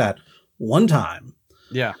something like that one time.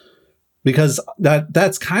 Yeah. Because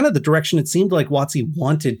that's kind of the direction it seemed like WotC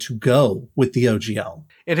wanted to go with the OGL.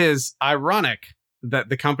 It is ironic that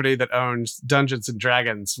the company that owns Dungeons and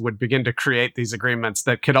Dragons would begin to create these agreements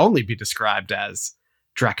that could only be described as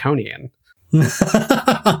draconian.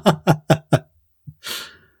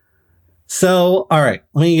 So, all right,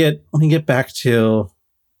 let me get back to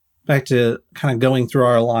kind of going through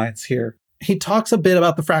our lines here. He talks a bit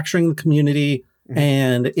about the fracturing of the community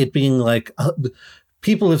and it being like,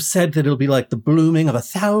 people have said that it'll be like the blooming of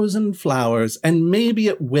 1,000 flowers, and maybe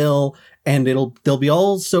it will, and they'll be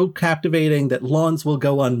all so captivating that lawns will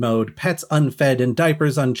go unmowed, pets unfed, and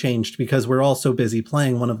diapers unchanged because we're all so busy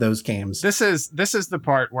playing one of those games. This is the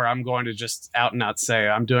part where I'm going to just out and out say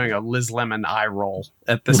I'm doing a Liz Lemon eye roll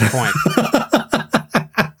at this point.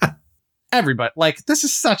 Everybody, like, this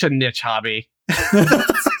is such a niche hobby.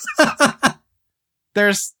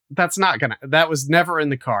 That was never in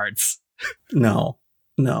the cards. No.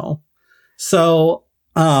 So,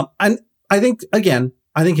 and I think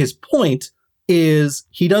his point is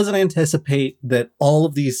he doesn't anticipate that all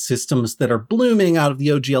of these systems that are blooming out of the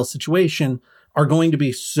OGL situation are going to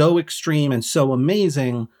be so extreme and so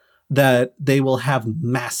amazing that they will have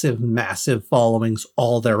massive, massive followings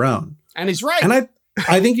all their own. And he's right. And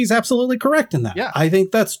I think he's absolutely correct in that. Yeah. I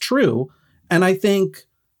think that's true. And I think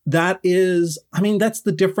that's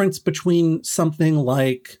the difference between something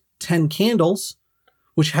like 10 Candles,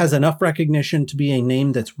 which has enough recognition to be a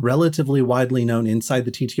name that's relatively widely known inside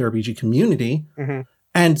the TTRPG community,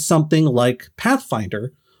 and something like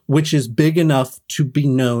Pathfinder, which is big enough to be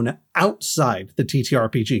known outside the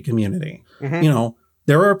TTRPG community. You know,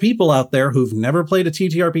 there are people out there who've never played a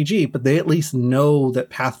TTRPG, but they at least know that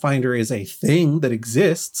Pathfinder is a thing that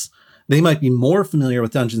exists. They might be more familiar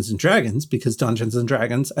with Dungeons and Dragons because Dungeons and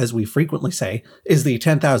Dragons, as we frequently say, is the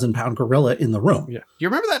 10,000-pound gorilla in the room. Yeah. You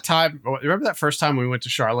remember that first time we went to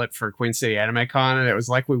Charlotte for Queen City Anime Con, and it was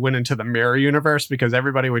like we went into the mirror universe because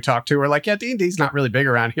everybody we talked to were like, yeah, D&D's not really big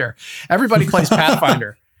around here. Everybody plays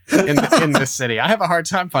Pathfinder in this city. I have a hard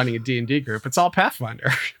time finding a D&D group. It's all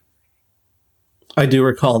Pathfinder. I do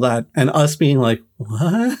recall that. And us being like,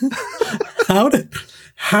 what?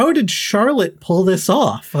 How did Charlotte pull this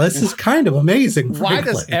off? This is kind of amazing. Why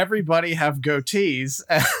does everybody have goatees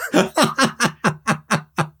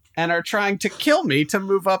and are trying to kill me to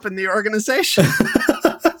move up in the organization?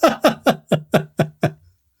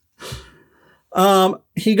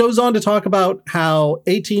 He goes on to talk about how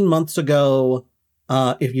 18 months ago,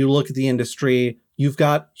 if you look at the industry, you've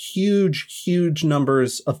got huge, huge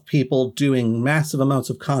numbers of people doing massive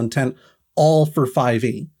amounts of content, all for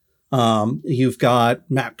 5e. You've got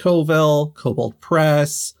Matt Covell, Cobalt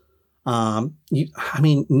Press,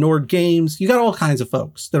 Nord Games. You got all kinds of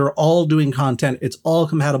folks that are all doing content. It's all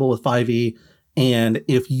compatible with 5e. And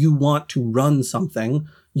if you want to run something,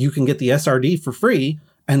 you can get the SRD for free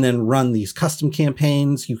and then run these custom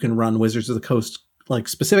campaigns. You can run Wizards of the Coast, like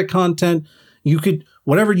specific content. You could,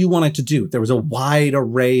 whatever you wanted to do. There was a wide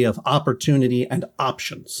array of opportunity and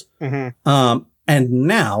options. And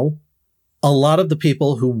now, a lot of the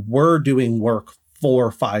people who were doing work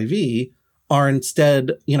for 5e are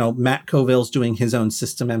instead, Matt Coville's doing his own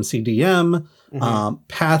system MCDM.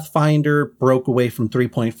 Pathfinder broke away from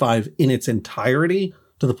 3.5 in its entirety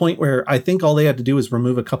to the point where I think all they had to do is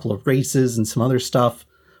remove a couple of races and some other stuff.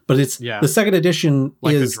 But it's the second edition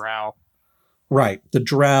like is the Drow. Right. The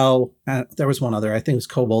Drow. There was one other. I think it was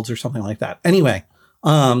Kobolds or something like that. Anyway,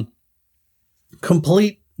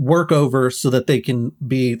 complete workover so that they can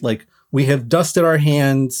be like, we have dusted our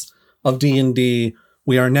hands of D&D.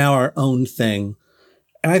 We are now our own thing.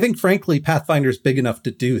 And I think, frankly, Pathfinder's big enough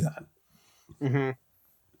to do that.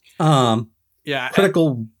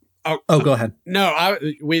 Critical. Go ahead. No,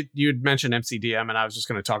 you'd mentioned MCDM, and I was just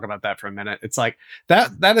going to talk about that for a minute. It's like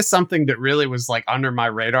that is something that really was like under my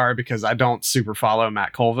radar because I don't super follow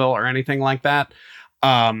Matt Colville or anything like that.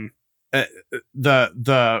 The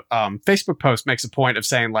Facebook post makes a point of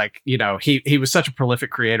saying like, he was such a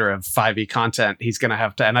prolific creator of 5e content. He's going to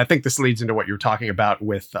have to, and I think this leads into what you were talking about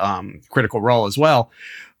with Critical Role as well.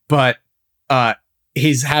 But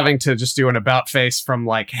he's having to just do an about face from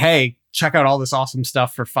like, hey, check out all this awesome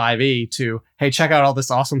stuff for 5e to, hey, check out all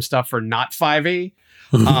this awesome stuff for not 5e.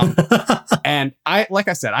 And like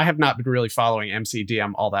I said, I have not been really following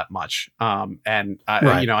MCDM all that much. I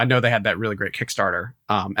know they had that really great Kickstarter.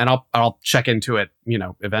 And I'll check into it,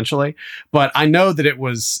 eventually. But I know that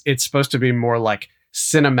it's supposed to be more like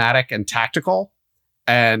cinematic and tactical.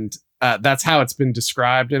 And that's how it's been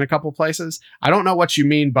described in a couple places. I don't know what you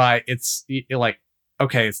mean by it's like,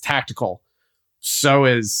 okay, it's tactical. So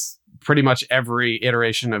is pretty much every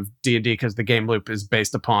iteration of D&D because the game loop is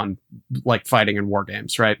based upon like fighting and war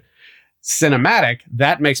games, right? Cinematic,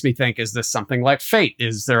 that makes me think, is this something like Fate?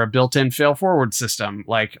 Is there a built-in fail forward system?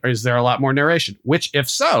 Like, is there a lot more narration? Which, if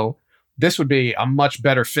so, this would be a much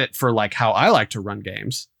better fit for like how I like to run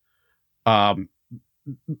games. But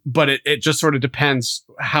it just sort of depends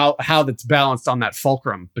how that's balanced on that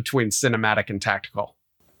fulcrum between cinematic and tactical.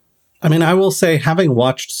 I mean, I will say, having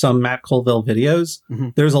watched some Matt Colville videos,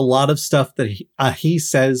 there's a lot of stuff that he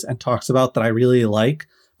says and talks about that I really like,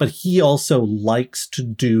 but he also likes to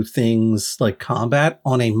do things like combat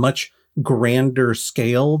on a much grander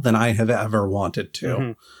scale than I have ever wanted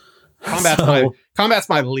to. Combat's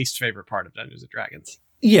my least favorite part of Dungeons and Dragons.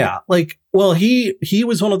 Yeah, he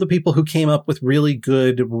was one of the people who came up with really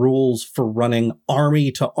good rules for running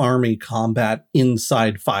army to army combat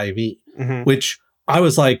inside 5e, which I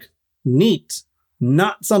was like, neat.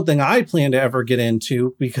 Not something I plan to ever get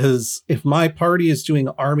into, because if my party is doing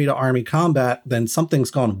army to army combat, then something's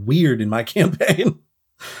gone weird in my campaign.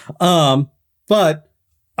 But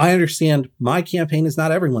I understand my campaign is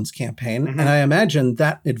not everyone's campaign. And I imagine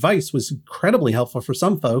that advice was incredibly helpful for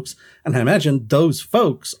some folks. And I imagine those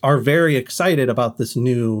folks are very excited about this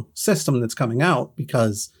new system that's coming out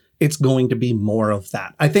because it's going to be more of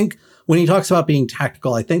that. I think when he talks about being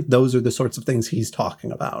tactical, I think those are the sorts of things he's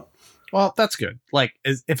talking about. Well, that's good. Like,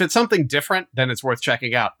 if it's something different, then it's worth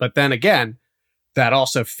checking out. But then again, that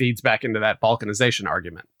also feeds back into that balkanization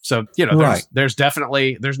argument. So, there's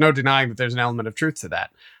definitely, there's no denying that there's an element of truth to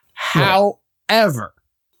that. However,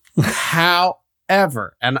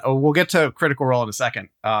 and we'll get to Critical Role in a second.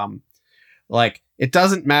 It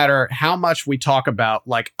doesn't matter how much we talk about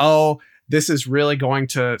like, oh, this is really going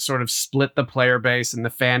to sort of split the player base and the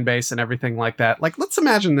fan base and everything like that. Like, let's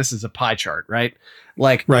imagine this is a pie chart, right?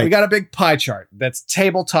 We got a big pie chart that's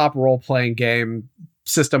tabletop role-playing game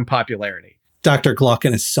system popularity. Dr.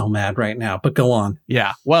 Glocken is so mad right now, but go on.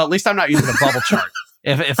 Yeah. Well, at least I'm not using a bubble chart.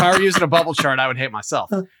 If I were using a bubble chart, I would hate myself.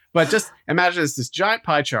 But just imagine it's this giant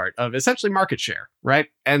pie chart of essentially market share, right?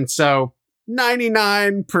 And so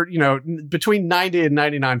between 90 and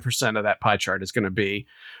 99% of that pie chart is going to be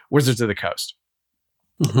Wizards of the Coast.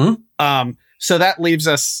 So that leaves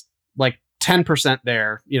us like 10%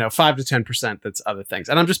 there, 5 to 10% that's other things.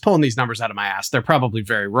 And I'm just pulling these numbers out of my ass. They're probably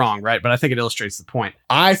very wrong, right? But I think it illustrates the point.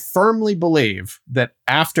 I firmly believe that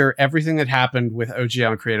after everything that happened with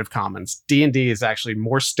OGL and Creative Commons, D&D is actually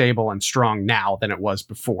more stable and strong now than it was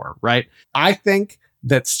before, right? I think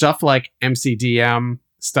that stuff like MCDM,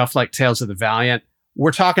 stuff like Tales of the Valiant,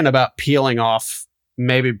 we're talking about peeling off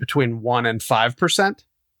maybe between 1 and 5%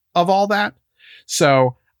 of all that.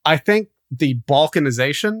 So I think the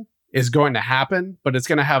balkanization is going to happen, but it's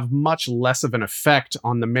going to have much less of an effect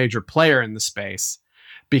on the major player in the space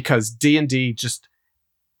because D&D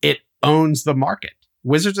it owns the market.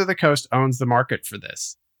 Wizards of the Coast owns the market for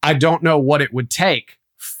this. I don't know what it would take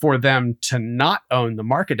for them to not own the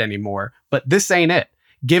market anymore, but this ain't it.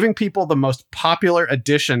 Giving people the most popular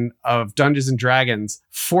edition of Dungeons and Dragons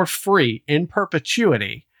for free in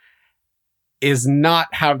perpetuity is not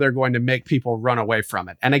how they're going to make people run away from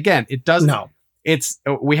it. And again, it doesn't. No.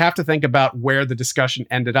 we have to think about where the discussion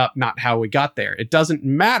ended up, not how we got there. It doesn't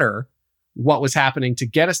matter what was happening to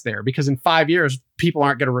get us there, because in 5 years, people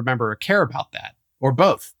aren't going to remember or care about that, or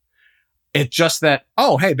both. It's just that,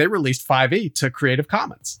 oh, hey, they released 5e to Creative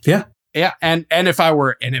Commons. Yeah. Yeah. And if I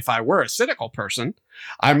were a cynical person,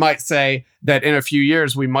 I might say that in a few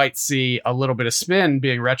years, we might see a little bit of spin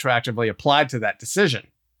being retroactively applied to that decision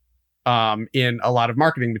in a lot of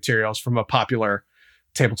marketing materials from a popular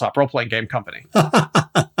tabletop role-playing game company.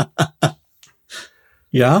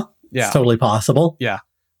 Yeah. Yeah. It's totally possible. Yeah.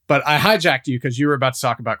 But I hijacked you because you were about to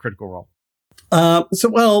talk about Critical Role.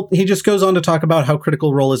 He just goes on to talk about how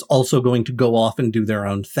Critical Role is also going to go off and do their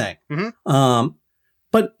own thing. Mm-hmm.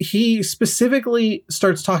 But he specifically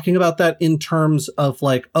starts talking about that in terms of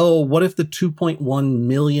like, oh, what if the 2.1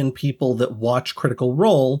 million people that watch Critical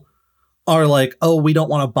Role are like, oh, we don't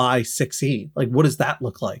want to buy 6e. Like, what does that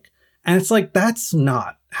look like? And it's like, that's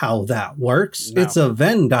not how that works. No. It's a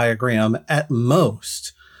Venn diagram at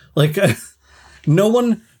most. Like, no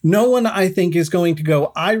one, I think, is going to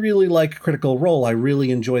go, I really like Critical Role. I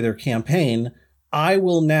really enjoy their campaign. I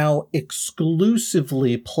will now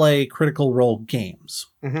exclusively play Critical Role games.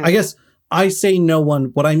 Mm-hmm. I guess I say no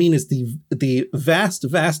one. What I mean is the vast,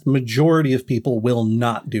 vast majority of people will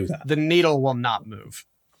not do that. The needle will not move.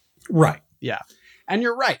 Right. Yeah. And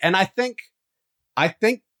you're right. And I think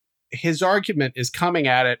his argument is coming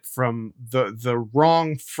at it from the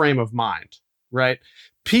wrong frame of mind, right?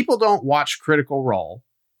 People don't watch Critical Role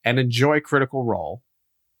and enjoy Critical Role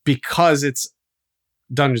because it's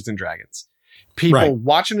Dungeons and Dragons. People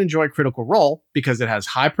watch and enjoy Critical Role because it has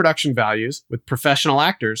high production values with professional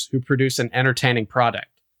actors who produce an entertaining product.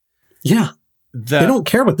 Yeah. They don't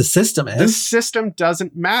care what the system is. The system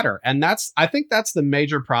doesn't matter. And I think that's the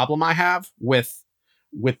major problem I have with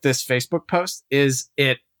this Facebook post is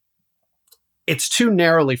it's too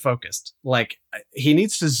narrowly focused. Like, he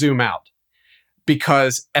needs to zoom out,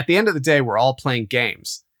 because at the end of the day, we're all playing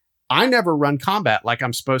games. I never run combat like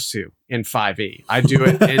I'm supposed to in 5e. I do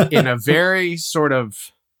it in a very sort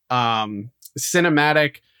of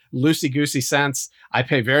cinematic, loosey-goosey sense. I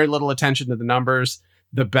pay very little attention to the numbers.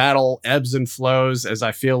 The battle ebbs and flows as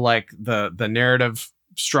I feel like the narrative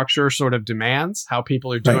structure sort of demands how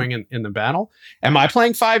people are doing in the battle. Am I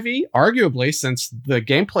playing 5e? Arguably, since the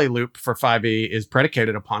gameplay loop for 5e is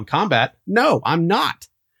predicated upon combat. No, I'm not.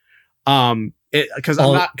 Because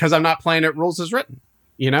I'm not playing it rules as written.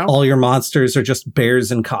 You know, all your monsters are just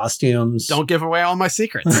bears in costumes. Don't give away all my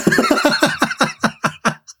secrets.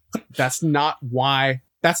 That's not why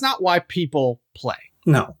people play.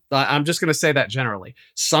 No. I'm just going to say that generally.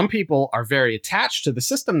 Some people are very attached to the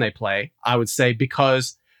system they play, I would say,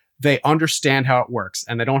 because they understand how it works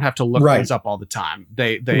and they don't have to look things up all the time.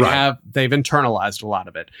 They've internalized a lot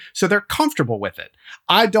of it. So they're comfortable with it.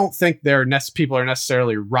 I don't think people are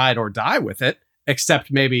necessarily ride or die with it,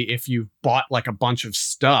 except maybe if you've bought like a bunch of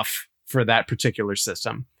stuff for that particular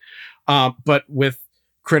system. But with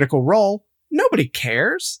Critical Role, nobody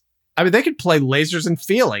cares. I mean, they could play Lasers and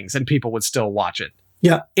Feelings and people would still watch it.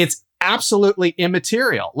 Yeah. It's absolutely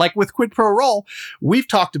immaterial. Like with Quid Pro Roll, we've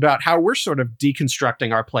talked about how we're sort of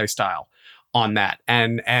deconstructing our play style on that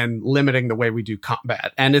and limiting the way we do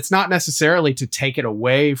combat. And it's not necessarily to take it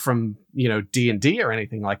away from, D&D or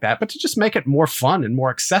anything like that, but to just make it more fun and more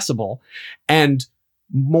accessible and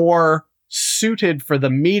more suited for the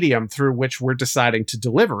medium through which we're deciding to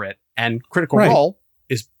deliver it. And Critical Role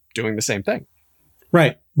is doing the same thing.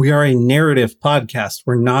 Right. We are a narrative podcast.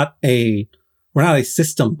 We're not a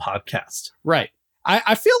system podcast. Right.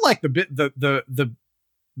 I feel like the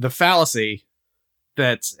fallacy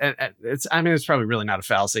that's it's probably really not a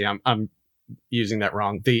fallacy. I'm using that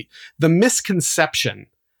wrong. The misconception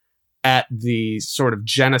at the sort of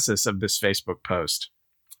genesis of this Facebook post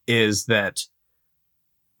is that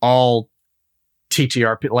all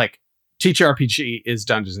TTRPG is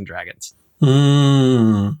Dungeons and Dragons.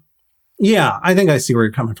 Yeah, I think I see where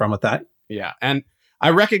you're coming from with that. Yeah, and I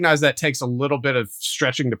recognize that takes a little bit of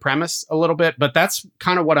stretching the premise a little bit, but that's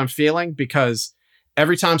kind of what I'm feeling, because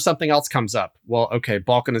every time something else comes up, well, okay,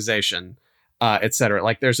 balkanization, etc.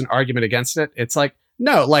 Like there's an argument against it. It's like,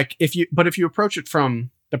 no, like if you approach it from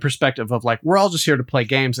the perspective of like, we're all just here to play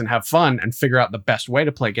games and have fun and figure out the best way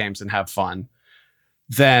to play games and have fun,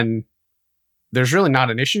 then there's really not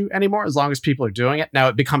an issue anymore as long as people are doing it. Now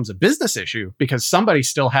it becomes a business issue because companies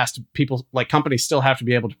still have to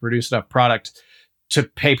be able to produce enough product to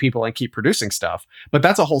pay people and keep producing stuff. But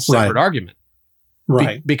that's a whole separate argument.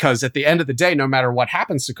 Right. Because at the end of the day, no matter what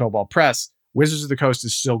happens to Cobalt Press, Wizards of the Coast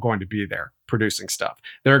is still going to be there producing stuff.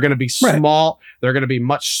 They're going to be small. They're going to be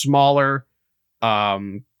much smaller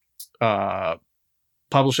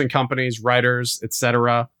publishing companies, writers,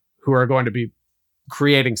 etc., who are going to be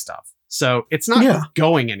creating stuff. So it's not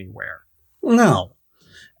going anywhere. No.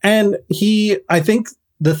 And I think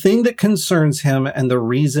the thing that concerns him and the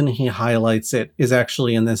reason he highlights it is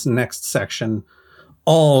actually in this next section.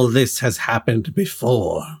 All this has happened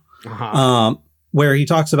before. Where he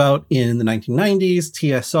talks about in the 1990s,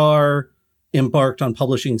 TSR embarked on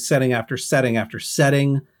publishing setting after setting after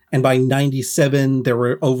setting. And by 97, there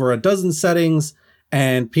were over a dozen settings,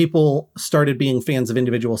 and people started being fans of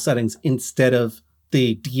individual settings instead of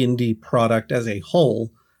the D&D product as a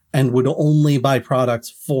whole, and would only buy products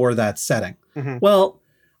for that setting. Well,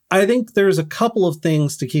 I think there's a couple of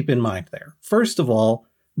things to keep in mind there. First of all,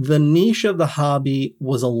 the niche of the hobby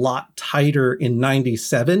was a lot tighter in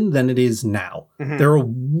 97 than it is now. There are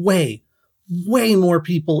way more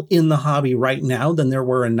people in the hobby right now than there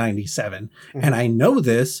were in 97. And I know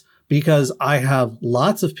this because I have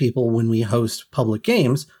lots of people when we host public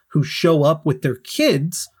games who show up with their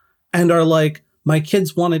kids and are like, my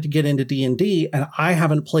kids wanted to get into D&D and I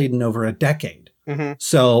haven't played in over a decade.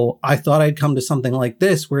 So I thought I'd come to something like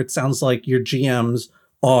this where it sounds like your GMs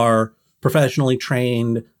are professionally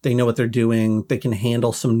trained. They know what they're doing. They can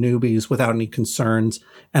handle some newbies without any concerns.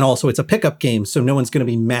 And also it's a pickup game. So no one's going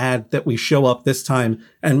to be mad that we show up this time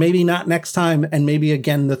and maybe not next time and maybe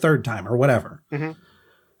again the third time or whatever.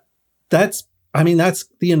 That's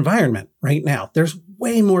the environment right now. There's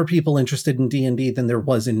way more people interested in D&D than there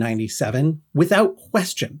was in 97, without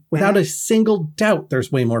question, without a single doubt.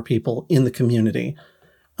 There's way more people in the community.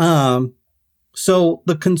 So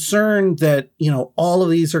the concern that, all of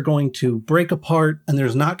these are going to break apart and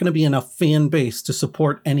there's not going to be enough fan base to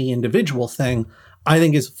support any individual thing, I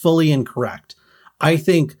think is fully incorrect. I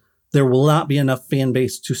think there will not be enough fan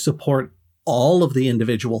base to support all of the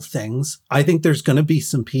individual things. I think there's going to be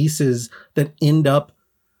some pieces that end up,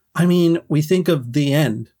 we think of The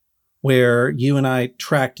End, where you and I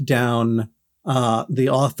tracked down the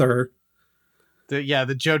author.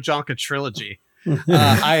 The Joe Jonka trilogy.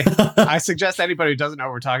 I suggest anybody who doesn't know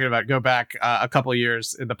what we're talking about, go back a couple of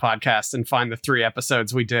years in the podcast and find the 3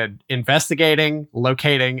 episodes we did investigating,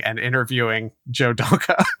 locating, and interviewing Joe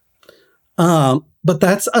Jonka. But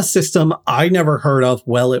that's a system I never heard of.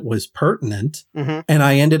 Well, it was pertinent. And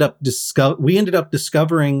I we ended up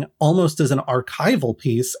discovering almost as an archival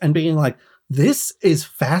piece and being like, this is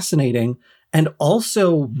fascinating and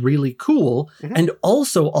also really cool and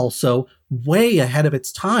also way ahead of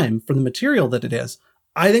its time for the material that it is.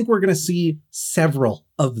 I think we're going to see several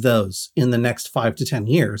of those in the next 5 to 10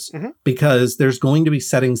 years because there's going to be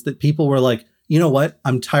settings that people were like, you know what?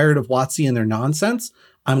 I'm tired of WotC and their nonsense.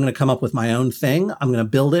 I'm going to come up with my own thing. I'm going to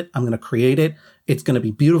build it. I'm going to create it. It's going to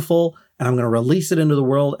be beautiful. And I'm going to release it into the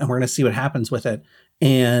world. And we're going to see what happens with it.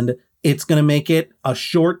 And it's going to make it a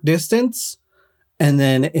short distance. And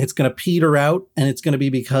then it's going to peter out. And it's going to be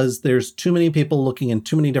because there's too many people looking in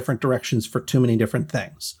too many different directions for too many different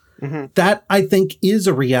things. That, I think, is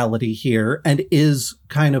a reality here and is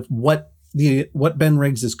kind of what Ben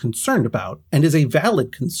Riggs is concerned about and is a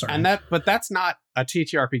valid concern. But that's not a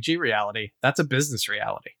TTRPG reality. That's a business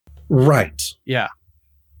reality. Right. Yeah.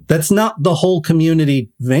 That's not the whole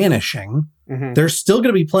community vanishing. They're still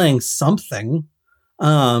going to be playing something.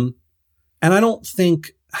 And I don't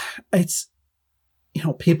think it's,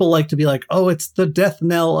 people like to be like, oh, it's the death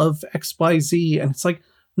knell of XYZ. And it's like,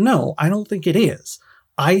 no, I don't think it is.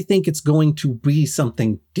 I think it's going to be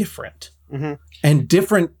something different. And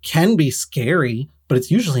different can be scary, but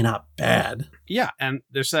it's usually not bad. Yeah. And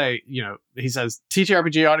they say, he says,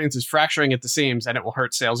 TTRPG audience is fracturing at the seams and it will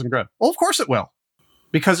hurt sales and growth. Well, of course it will,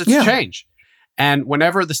 because it's change. And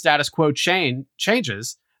whenever the status quo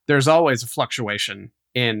changes, there's always a fluctuation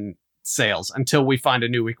in sales until we find a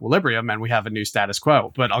new equilibrium and we have a new status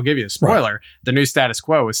quo. But I'll give you a spoiler. Right. The new status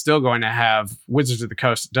quo is still going to have Wizards of the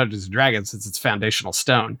Coast, Dungeons and Dragons as its foundational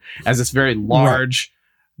stone, as this very large,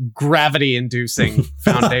 gravity-inducing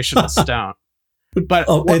foundational stone. But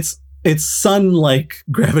it's sun-like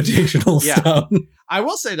gravitational stone. I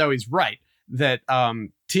will say, though, he's right that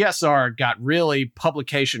TSR got really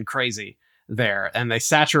publication crazy there, and they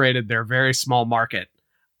saturated their very small market.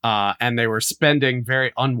 And they were spending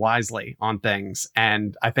very unwisely on things.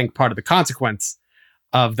 And I think part of the consequence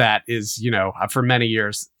of that is, for many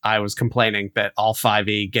years, I was complaining that all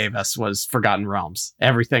 5e gave us was Forgotten Realms.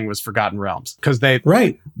 Everything was Forgotten Realms because they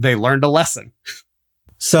learned a lesson.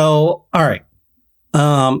 So, all right.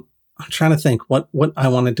 I'm trying to think what I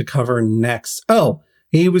wanted to cover next. Oh,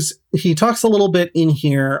 he talks a little bit in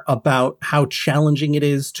here about how challenging it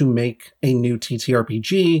is to make a new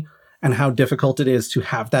TTRPG and how difficult it is to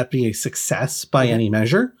have that be a success by any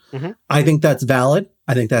measure. I think that's valid.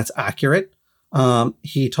 I think that's accurate.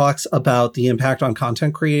 He talks about the impact on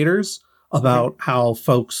content creators, about how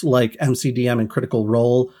folks like MCDM and Critical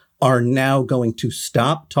Role are now going to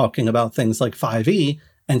stop talking about things like 5e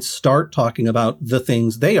and start talking about the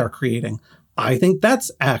things they are creating. I think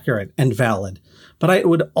that's accurate and valid. But I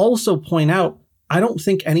would also point out, I don't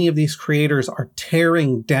think any of these creators are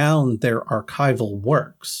tearing down their archival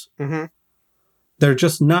works. Mm-hmm. They're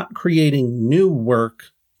just not creating new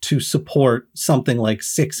work to support something like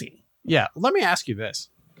 6e. Yeah. Let me ask you this.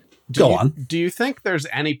 Go on. Do you think there's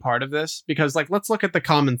any part of this? Because let's look at the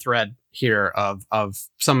common thread here of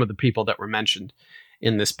some of the people that were mentioned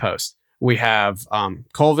in this post. We have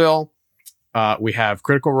Colville, we have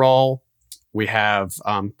Critical Role, we have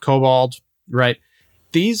Kobold, right?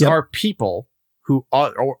 These are people who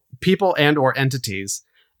are or people and or entities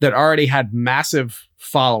that already had massive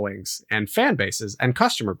followings and fan bases and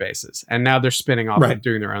customer bases. And now they're spinning off and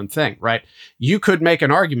doing their own thing, right? You could make an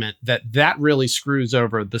argument that really screws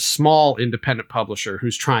over the small independent publisher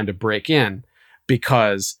who's trying to break in,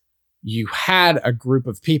 because you had a group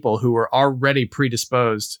of people who were already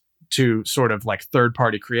predisposed to sort of like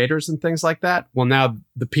third-party creators and things like that. Well, now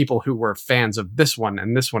the people who were fans of this one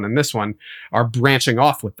and this one and this one are branching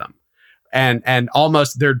off with them. And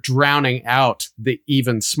almost they're drowning out the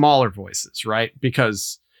even smaller voices, right?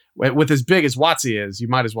 Because with as big as WotC is, you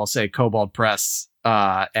might as well say Kobold Press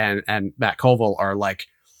and Matt Colville are like,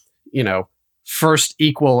 first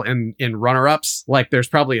equal in runner-ups. Like there's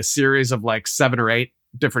probably a series of like 7 or 8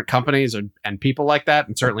 different companies and people like that.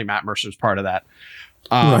 And certainly Matt Mercer's part of that.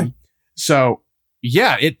 Right. So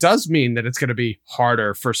yeah, it does mean that it's going to be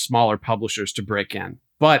harder for smaller publishers to break in.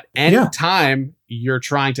 But anytime you're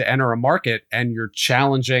trying to enter a market and you're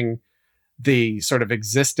challenging the sort of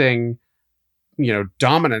existing,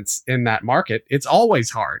 dominance in that market, it's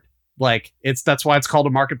always hard. Like that's why it's called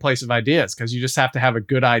a marketplace of ideas, because you just have to have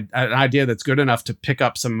an idea that's good enough to pick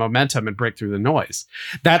up some momentum and break through the noise.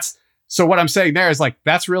 So what I'm saying there is like,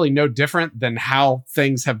 that's really no different than how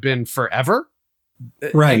things have been forever.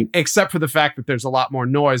 Right. Except for the fact that there's a lot more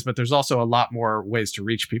noise, but there's also a lot more ways to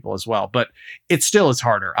reach people as well. But it still is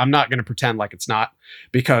harder. I'm not going to pretend like it's not,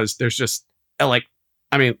 because there's just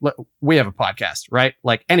we have a podcast, right?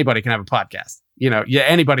 Like anybody can have a podcast,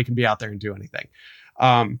 anybody can be out there and do anything.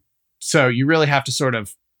 So you really have to sort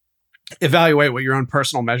of evaluate what your own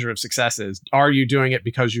personal measure of success is. Are you doing it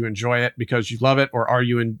because you enjoy it, because you love it, or are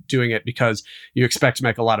you doing it because you expect to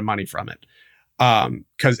make a lot of money from it?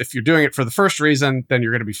 Because if you're doing it for the first reason, then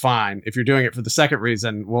you're going to be fine. If you're doing it for the second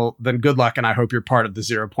reason, well, then good luck. And I hope you're part of the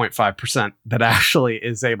 0.5% that actually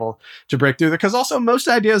is able to break through there. Because also most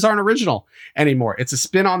ideas aren't original anymore. It's a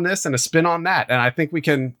spin on this and a spin on that. And I think we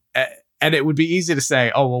can, and it would be easy to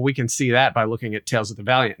say, oh, well, we can see that by looking at Tales of the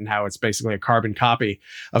Valiant and how it's basically a carbon copy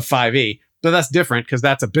of 5e. But that's different because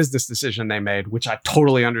that's a business decision they made, which I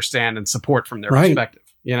totally understand and support from their perspective.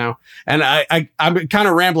 And I'm kind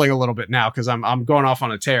of rambling a little bit now because I'm going off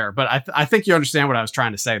on a tear, but I think you understand what I was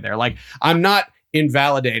trying to say there. Like, I'm not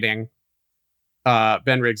invalidating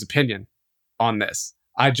Ben Riggs' opinion on this.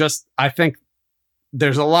 I think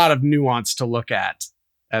there's a lot of nuance to look at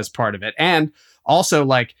as part of it. And also,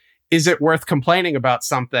 like, is it worth complaining about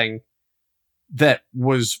something that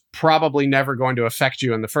was probably never going to affect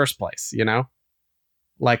you in the first place?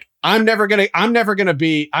 Like, I'm never gonna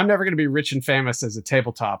be rich and famous as a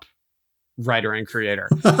tabletop writer and creator.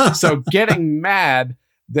 So getting mad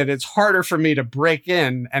that it's harder for me to break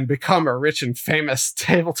in and become a rich and famous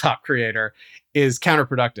tabletop creator is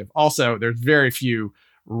counterproductive. Also, there's very few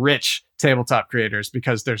rich tabletop creators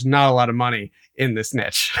because there's not a lot of money in this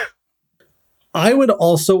niche. I would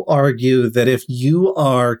also argue that if you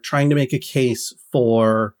are trying to make a case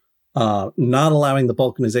for not allowing the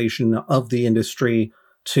balkanization of the industry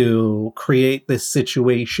to create this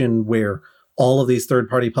situation where all of these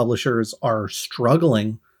third-party publishers are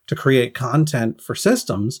struggling to create content for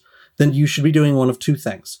systems, then you should be doing one of two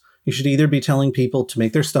things. You should either be telling people to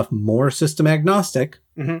make their stuff more system agnostic,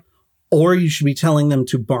 or you should be telling them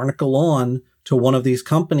to barnacle on to one of these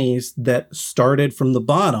companies that started from the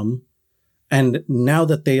bottom, and now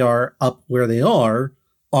that they are up where they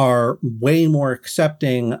are way more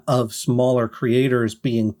accepting of smaller creators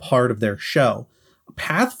being part of their show.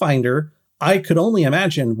 Pathfinder, I could only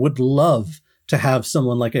imagine, would love to have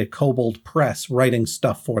someone like a Kobold Press writing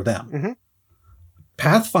stuff for them.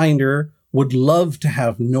 Pathfinder would love to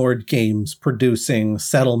have Nord Games producing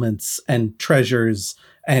settlements and treasures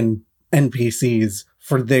and NPCs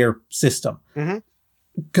for their system.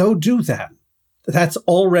 Go do that. That's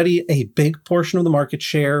already a big portion of the market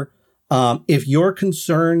share. If you're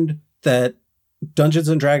concerned that Dungeons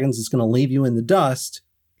and Dragons is going to leave you in the dust,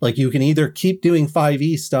 like, you can either keep doing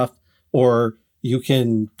 5e stuff or you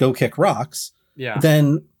can go kick rocks,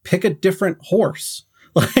 then pick a different horse.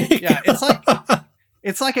 Yeah,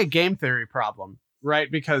 it's like a game theory problem,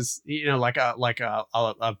 right? Because, you know, like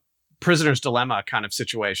a prisoner's dilemma kind of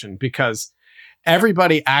situation, because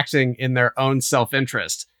everybody acting in their own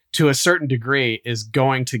self-interest to a certain degree is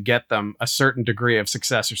going to get them a certain degree of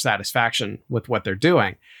success or satisfaction with what they're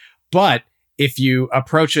doing. But if you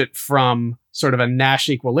approach it from sort of a Nash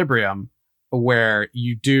equilibrium, where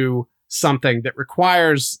you do something that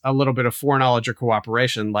requires a little bit of foreknowledge or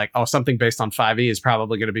cooperation, like, oh, something based on 5e is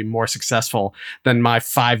probably going to be more successful than my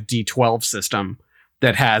 5d12 system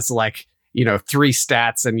that has, like, you know, 3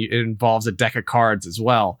 stats and it involves a deck of cards as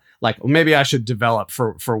well. Like, well, maybe I should develop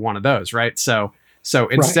for one of those, right? So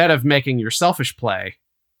instead of making your selfish play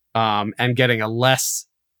and getting a less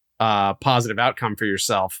positive outcome for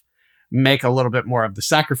yourself, make a little bit more of the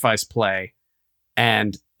sacrifice play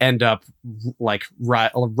and end up like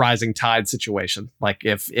rising tide situation. Like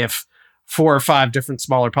if 4 or 5 different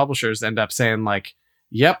smaller publishers end up saying like,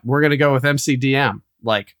 yep, we're going to go with MCDM,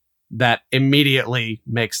 like that immediately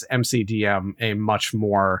makes MCDM a much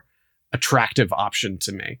more attractive option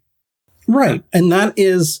to me. Right. And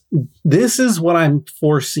this is what I'm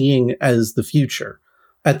foreseeing as the future.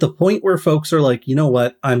 At the point where folks are like, you know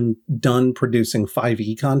what, I'm done producing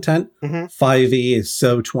 5e content. 5e is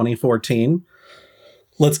so 2014.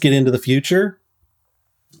 Let's get into the future.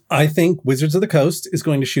 I think Wizards of the Coast is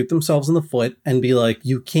going to shoot themselves in the foot and be like,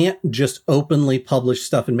 you can't just openly publish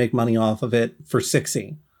stuff and make money off of it for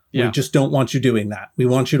 6e. Yeah. We just don't want you doing that. We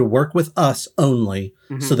want you to work with us only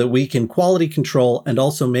so that we can quality control and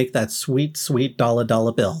also make that sweet, sweet dollar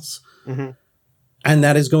bills. And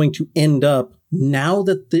that is going to end up, now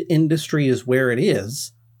that the industry is where it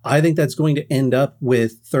is, I think that's going to end up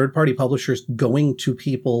with third-party publishers going to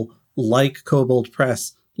people like Kobold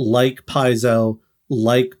Press, like Paizo,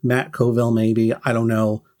 like Matt Colville maybe, I don't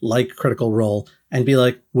know, like Critical Role, and be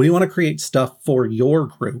like, we want to create stuff for your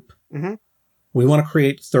group. We want to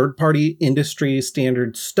create third-party industry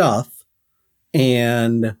standard stuff,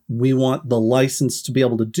 and we want the license to be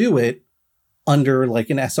able to do it under like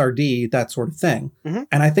an SRD, that sort of thing.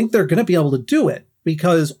 And I think they're going to be able to do it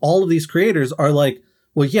because all of these creators are like,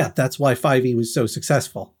 well, yeah, that's why 5e was so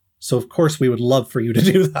successful. So of course we would love for you to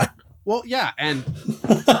do that. Well, yeah. And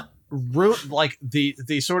like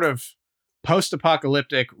the sort of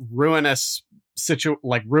post-apocalyptic ruinous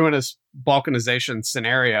balkanization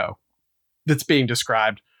scenario that's being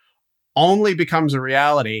described only becomes a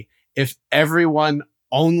reality if everyone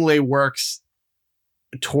only works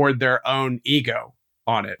toward their own ego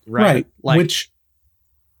on it, right? Like, which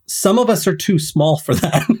some of us are too small for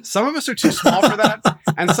that. Some of us are too small for that,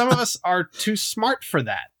 and some of us are too smart for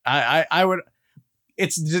that. I would.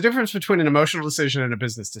 It's the difference between an emotional decision and a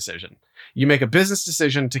business decision. You make a business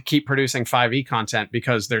decision to keep producing 5e content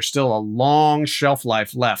because there's still a long shelf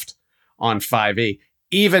life left on 5e,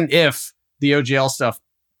 even if the OGL stuff,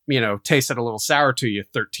 you know, tasted a little sour to you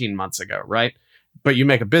 13 months ago, right? But you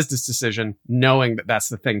make a business decision knowing that that's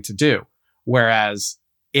the thing to do. Whereas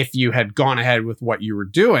if you had gone ahead with what you were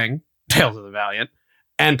doing, Tales of the Valiant,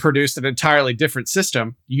 and produced an entirely different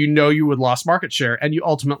system, you know you would lost market share and you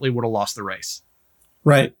ultimately would have lost the race.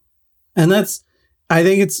 Right. And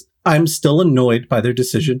I'm still annoyed by their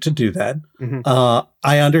decision to do that.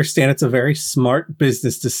 I understand it's a very smart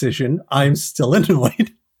business decision. I'm still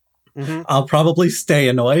annoyed. I'll probably stay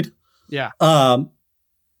annoyed. Yeah.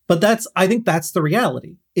 But I think that's the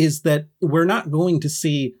reality, is that we're not going to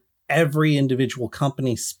see every individual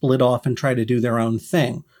company split off and try to do their own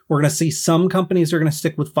thing. We're going to see some companies are going to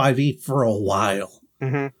stick with 5e for a while.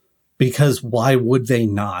 Because why would they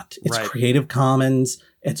not? It's Creative Commons.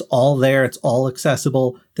 It's all there. It's all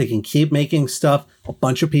accessible. They can keep making stuff. A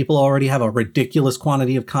bunch of people already have a ridiculous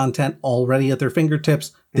quantity of content already at their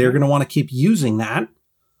fingertips. They're going to want to keep using that.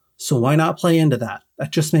 So why not play into that?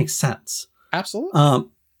 That just makes sense. Absolutely.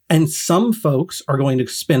 And some folks are going to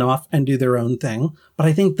spin off and do their own thing. But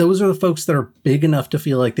I think those are the folks that are big enough to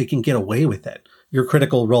feel like they can get away with it. Your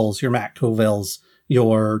Critical Roles, your Matt Colvilles,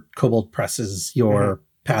 your Kobold Presses, your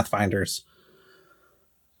Pathfinders.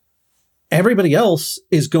 Everybody else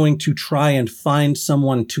is going to try and find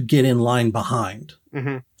someone to get in line behind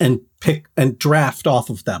and pick and draft off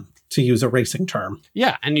of them, to use a racing term.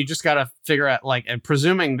 Yeah, and you just got to figure out, like, and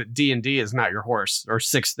presuming that D&D is not your horse, or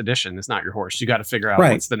 6th edition is not your horse, you got to figure out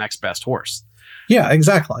what's the next best horse. Yeah,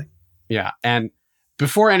 exactly. Yeah, and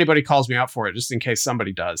before anybody calls me out for it, just in case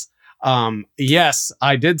somebody does, yes,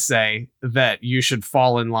 I did say that you should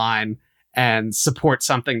fall in line and support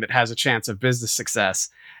something that has a chance of business success.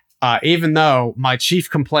 Even though my chief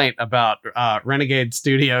complaint about Renegade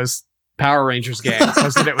Studios' Power Rangers game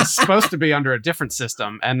was that it was supposed to be under a different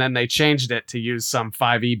system, and then they changed it to use some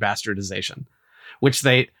 5e bastardization, which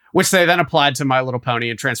they then applied to My Little Pony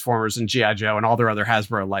and Transformers and G.I. Joe and all their other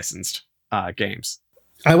Hasbro licensed games.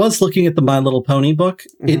 I was looking at the My Little Pony book.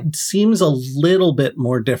 It seems a little bit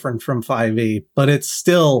more different from 5e, but it's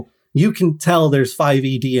still, you can tell there's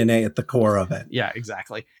 5e DNA at the core of it. Yeah,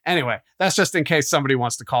 exactly. Anyway, that's just in case somebody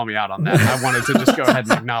wants to call me out on that. I wanted to just go ahead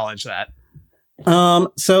and acknowledge that.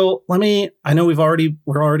 So I know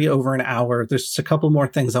we're already over an hour. There's just a couple more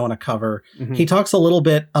things I want to cover. He talks a little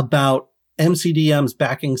bit about MCDM's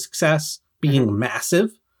backing success being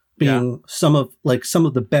massive, being some of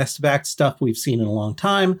the best backed stuff we've seen in a long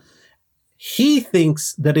time. He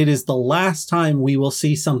thinks that it is the last time we will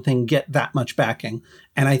see something get that much backing.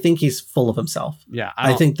 And I think he's full of himself. Yeah.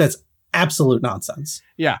 I think that's absolute nonsense.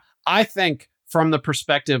 Yeah. I think from the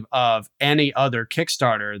perspective of any other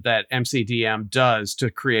Kickstarter that MCDM does to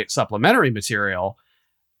create supplementary material,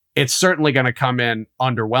 it's certainly going to come in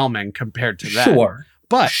underwhelming compared to that.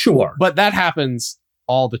 But that happens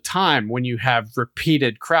all the time when you have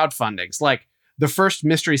repeated crowdfundings. Like the first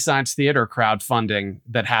Mystery Science Theater crowdfunding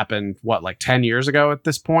that happened, 10 years ago at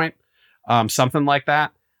this point? Something like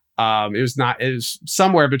that. It was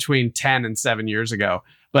somewhere between 10 and 7 years ago.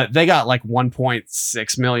 But they got like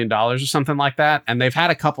 $1.6 million or something like that. And they've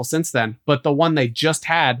had a couple since then. But the one they just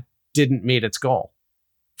had didn't meet its goal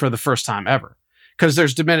for the first time ever. Because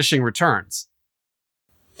there's diminishing returns.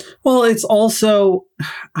 Well, it's also,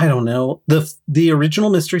 I don't know, the original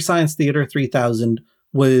Mystery Science Theater 3000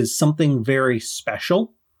 was something very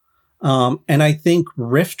special. And I think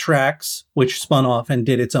Rift Tracks, which spun off and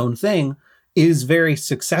did its own thing, is very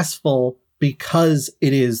successful because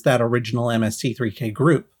it is that original MST3K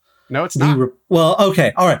group. No, it's not. Well,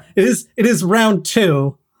 okay. All right. It is round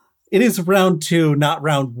two. It is round two, not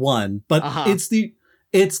round one. But it's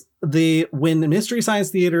when Mystery Science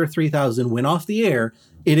Theater 3000 went off the air,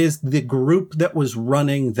 it is the group that was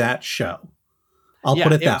running that show. I'll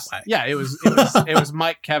put it that way. Yeah, it was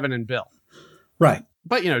Mike, Kevin, and Bill. Right.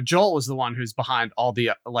 But Joel was the one who's behind all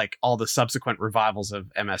the subsequent revivals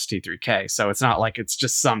of MST3K. So it's not like it's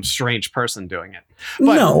just some strange person doing it.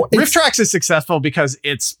 But no, Rift Tracks is successful because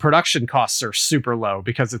its production costs are super low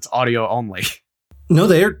because it's audio only. No,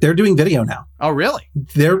 they're doing video now. Oh, really?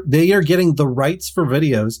 They are getting the rights for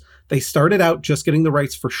videos. They started out just getting the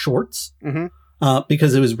rights for shorts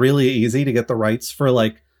because it was really easy to get the rights for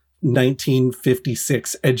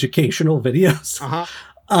 1956 educational videos.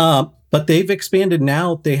 But they've expanded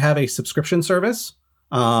now. They have a subscription service.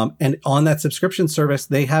 And on that subscription service,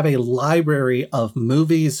 they have a library of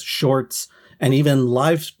movies, shorts, and even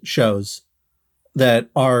live shows that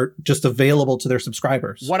are just available to their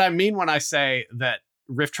subscribers. What I mean when I say that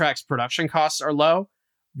Rift Tracks production costs are low,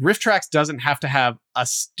 Rift Tracks doesn't have to have a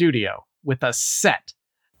studio with a set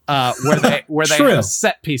where they have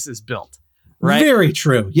set pieces built. Right? Very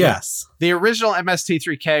true. Yes. The original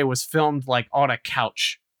MST3K was filmed on a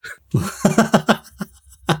couch.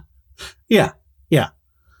 Yeah.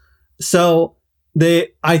 So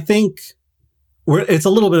I think it's a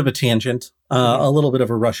little bit of a tangent, a little bit of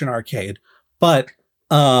a Russian arcade, but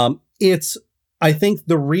I think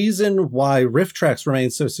the reason why Rift Tracks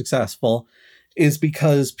remains so successful is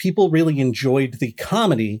because people really enjoyed the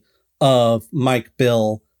comedy of Mike,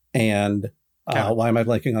 Bill, and why am I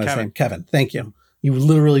blanking on his name? Kevin. Thank you. You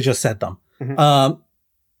literally just said them.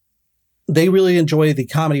 They really enjoy the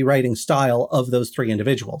comedy writing style of those three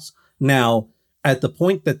individuals. Now, at the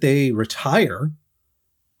point that they retire,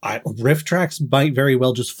 Rift Tracks might very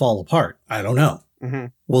well just fall apart. I don't know.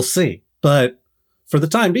 We'll see. But for the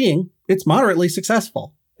time being, it's moderately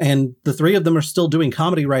successful. And the three of them are still doing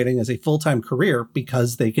comedy writing as a full-time career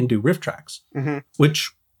because they can do Rift Tracks,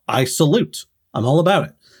 which I salute. I'm all about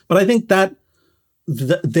it. But I think that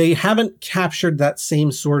they haven't captured that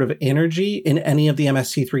same sort of energy in any of the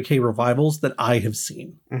MST3K revivals that I have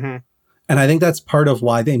seen. And I think that's part of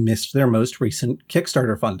why they missed their most recent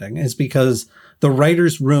Kickstarter funding, is because the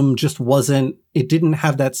writer's room just it didn't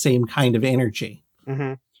have that same kind of energy.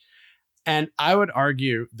 And I would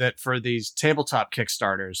argue that for these tabletop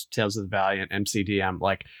Kickstarters, Tales of the Valiant, MCDM,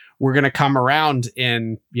 we're going to come around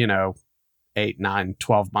in, 8, 9,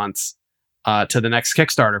 12 months to the next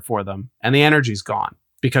Kickstarter for them. And the energy's gone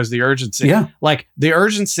because the urgency, the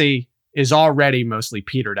urgency is already mostly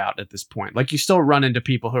petered out at this point. You still run into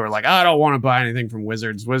people who are like, I don't want to buy anything from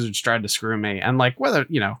Wizards. Wizards tried to screw me. And whether,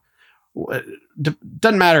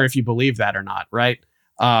 doesn't matter if you believe that or not. Right.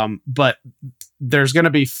 But there's going to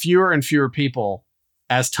be fewer and fewer people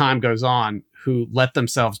as time goes on who let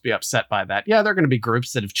themselves be upset by that. Yeah, there are going to be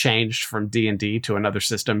groups that have changed from D&D to another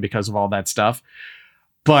system because of all that stuff.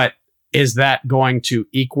 But is that going to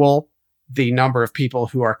equal the number of people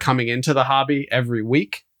who are coming into the hobby every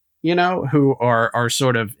week, who are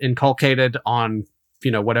sort of inculcated on,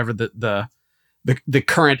 whatever the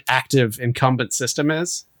current active incumbent system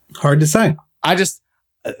is? Hard to say.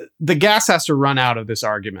 The gas has to run out of this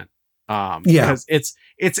argument. Because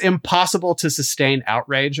it's impossible to sustain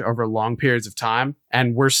outrage over long periods of time.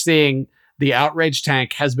 And we're seeing the outrage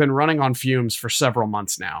tank has been running on fumes for several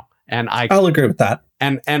months now. And I'll agree with that.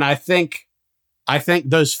 And I think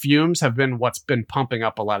those fumes have been what's been pumping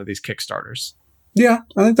up a lot of these Kickstarters. Yeah,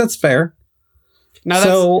 I think that's fair.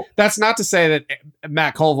 Now, that's not to say that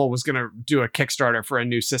Matt Colville was going to do a Kickstarter for a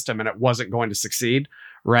new system and it wasn't going to succeed,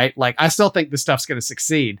 right? Like, I still think this stuff's going to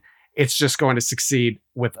succeed. It's just going to succeed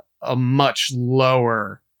with a much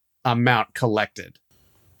lower amount collected.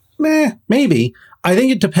 Maybe. I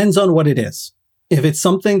think it depends on what it is. If it's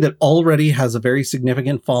something that already has a very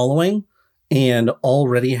significant following and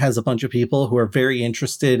already has a bunch of people who are very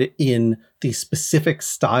interested in the specific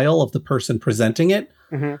style of the person presenting it,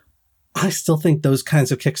 I still think those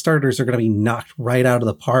kinds of Kickstarters are going to be knocked right out of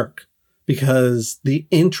the park because the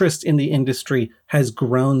interest in the industry has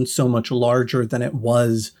grown so much larger than it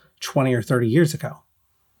was 20 or 30 years ago.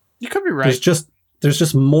 You could be right. There's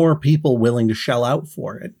just more people willing to shell out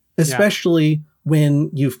for it, especially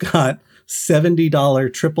when you've got $70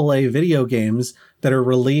 AAA video games that are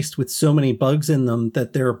released with so many bugs in them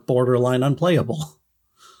that they're borderline unplayable.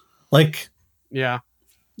 Like, yeah.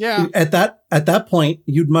 At that point,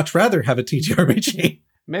 you'd much rather have a TTRPG.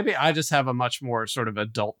 Maybe I just have a much more sort of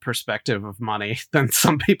adult perspective of money than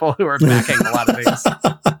some people who are backing a lot of these.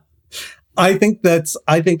 I think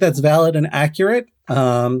that's valid and accurate.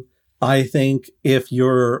 I think if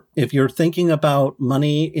you're thinking about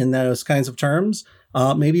money in those kinds of terms,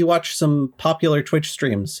 maybe watch some popular Twitch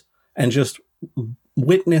streams and just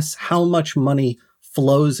witness how much money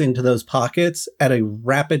flows into those pockets at a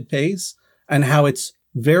rapid pace and how it's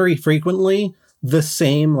very frequently the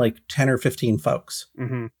same like 10 or 15 folks.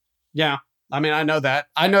 Mm-hmm. Yeah. I mean, I know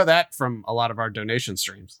that from a lot of our donation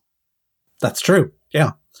streams. That's true.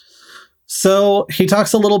 Yeah. So he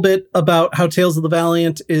talks a little bit about how Tales of the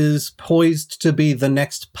Valiant is poised to be the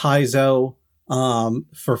next Paizo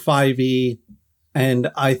for 5e.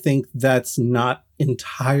 And I think that's not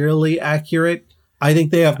entirely accurate. I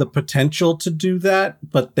think they have the potential to do that,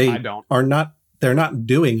 but they're not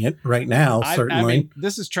doing it right now, certainly. I mean,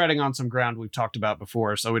 this is treading on some ground we've talked about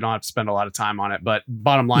before, so we don't have to spend a lot of time on it. But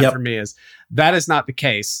bottom line for me is that is not the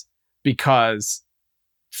case because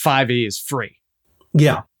 5e is free.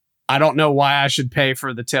 Yeah. I don't know why I should pay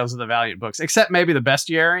for the Tales of the Valiant books, except maybe the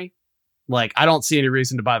bestiary. Like, I don't see any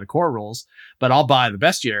reason to buy the core rules, but I'll buy the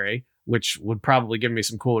bestiary, which would probably give me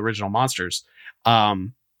some cool original monsters.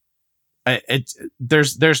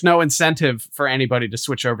 There's no incentive for anybody to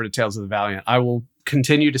switch over to Tales of the Valiant. I will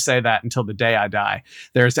continue to say that until the day I die.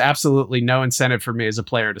 There's absolutely no incentive for me as a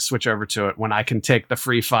player to switch over to it when I can take the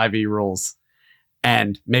free 5e rules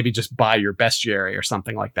and maybe just buy your bestiary or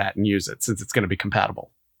something like that and use it since it's going to be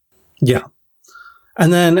compatible. Yeah.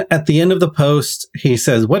 And then at the end of the post, he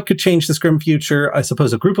says, what could change this grim future? I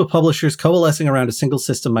suppose a group of publishers coalescing around a single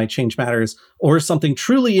system might change matters, or something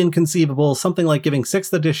truly inconceivable, something like giving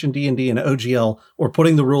 6th edition D&D an OGL or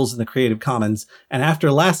putting the rules in the Creative Commons. And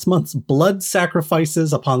after last month's blood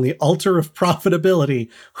sacrifices upon the altar of profitability,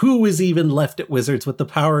 who is even left at Wizards with the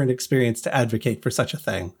power and experience to advocate for such a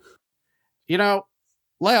thing?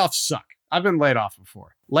 Layoffs suck. I've been laid off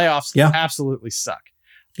before. Layoffs absolutely suck.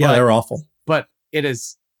 Yeah, they're awful. But it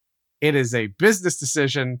is a business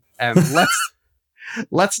decision, and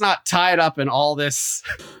let's not tie it up in all this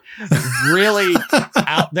really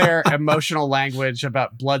out there emotional language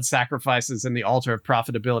about blood sacrifices and the altar of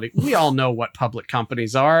profitability. We all know what public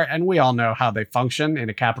companies are, and we all know how they function in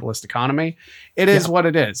a capitalist economy. It is what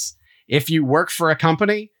it is. If you work for a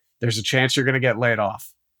company, there's a chance you're going to get laid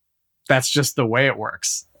off. That's just the way it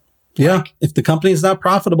works. Yeah. If the company is not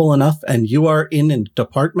profitable enough and you are in a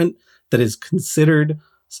department that is considered,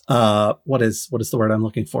 what is the word I'm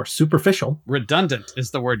looking for? Superficial. Redundant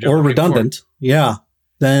is the word you're looking redundant. For. Yeah.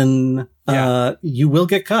 Then you will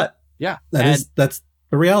get cut. Yeah. That's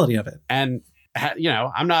the reality of it. And,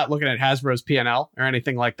 I'm not looking at Hasbro's P&L or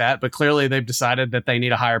anything like that, but clearly they've decided that they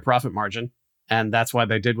need a higher profit margin. And that's why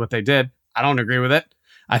they did what they did. I don't agree with it.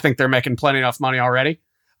 I think they're making plenty enough money already.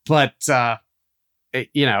 But,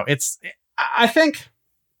 I think,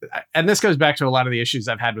 and this goes back to a lot of the issues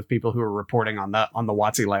I've had with people who are reporting on the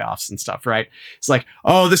WotC layoffs and stuff, right? It's like,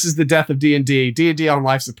 oh, this is the death of D&D on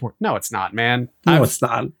life support. No, it's not, man. No, it's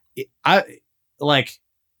not.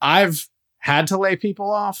 I've had to lay people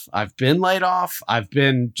off. I've been laid off. I've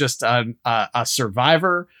been just a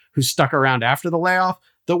survivor who stuck around after the layoff,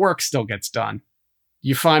 the work still gets done.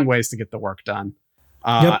 You find ways to get the work done.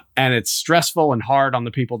 And it's stressful and hard on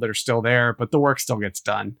the people that are still there, but the work still gets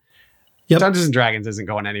done. Dungeons and Dragons isn't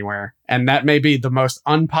going anywhere. And that may be the most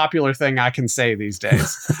unpopular thing I can say these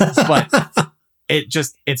days, but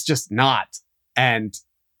it's just not. And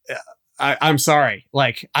I'm sorry.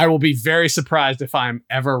 Like, I will be very surprised if I'm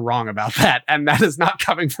ever wrong about that. And that is not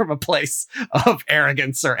coming from a place of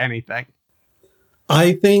arrogance or anything.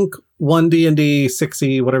 I think 1D&D,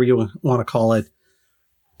 6e, whatever you want to call it,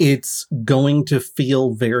 it's going to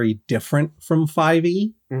feel very different from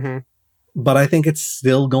 5e. Mm-hmm. But I think it's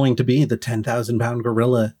still going to be the 10,000 pound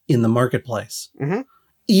gorilla in the marketplace. Mm-hmm.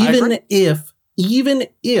 Even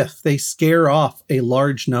if they scare off a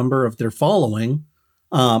large number of their following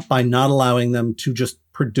by not allowing them to just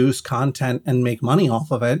produce content and make money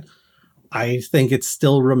off of it, I think it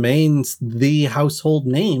still remains the household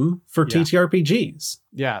name for TTRPGs.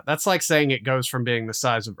 Yeah, that's like saying it goes from being the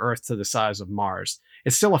size of Earth to the size of Mars.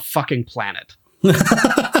 It's still a fucking planet.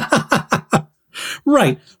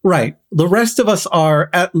 Right. The rest of us are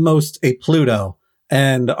at most a Pluto,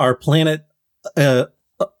 and our planet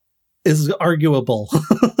is arguable.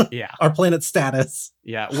 Yeah. Our planet status.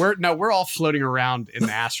 Yeah. We're all floating around in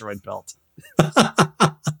the asteroid belt.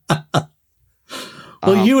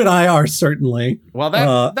 Well, you and I are certainly. Well,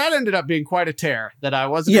 that ended up being quite a tear that I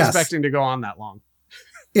wasn't expecting to go on that long.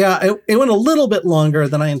 Yeah, it went a little bit longer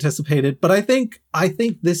than I anticipated, but I think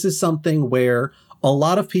this is something where a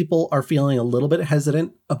lot of people are feeling a little bit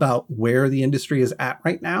hesitant about where the industry is at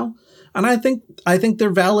right now. And I think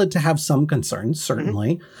they're valid to have some concerns,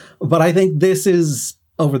 certainly. Mm-hmm. But I think this is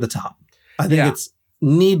over the top. I think it's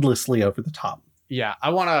needlessly over the top. Yeah,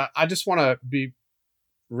 I just want to be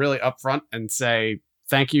really upfront and say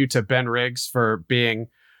thank you to Ben Riggs for being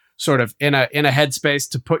sort of in a headspace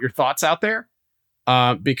to put your thoughts out there.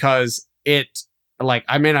 Because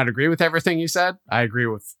I may not agree with everything you said. I agree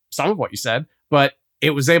with some of what you said, but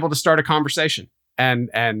it was able to start a conversation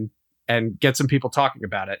and get some people talking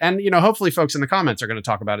about it. And, hopefully folks in the comments are going to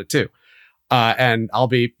talk about it too. And I'll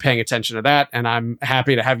be paying attention to that. And I'm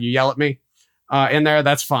happy to have you yell at me in there.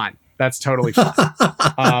 That's fine. That's totally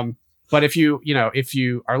fine. But if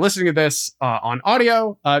you are listening to this on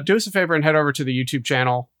audio, do us a favor and head over to the YouTube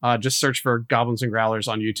channel. Just search for Goblins and Growlers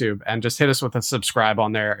on YouTube and just hit us with a subscribe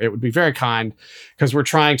on there. It would be very kind because we're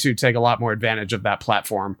trying to take a lot more advantage of that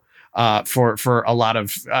platform for a lot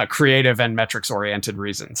of creative and metrics oriented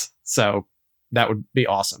reasons. So that would be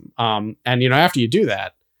awesome. And after you do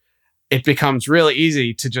that, it becomes really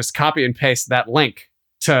easy to just copy and paste that link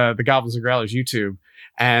to the Goblins and Growlers YouTube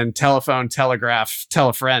and tell a friend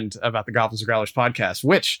about the Goblins and Growlers podcast,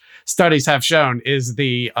 which studies have shown is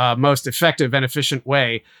the most effective and efficient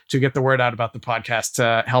way to get the word out about the podcast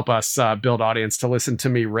to help us build audience to listen to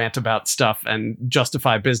me rant about stuff and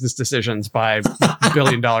justify business decisions by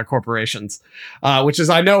billion-dollar corporations, which is,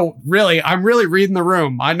 I'm really reading the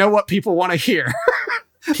room. I know what people want to hear.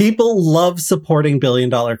 People love supporting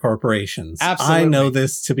billion-dollar corporations. Absolutely. I know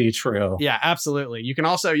this to be true. Yeah, absolutely. You can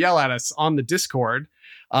also yell at us on the Discord,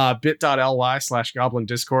 bit.ly/Goblin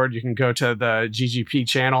Discord. You can go to the GGP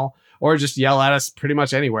channel or just yell at us pretty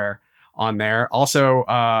much anywhere on there. Also,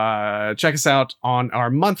 check us out on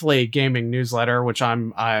our monthly gaming newsletter, which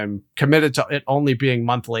I'm committed to it only being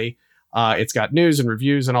monthly. It's got news and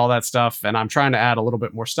reviews and all that stuff, and I'm trying to add a little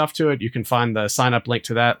bit more stuff to it. You can find the sign up link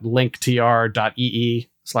to that,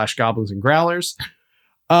 linktr.ee/Goblins and Growlers.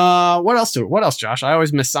 What else, Josh? I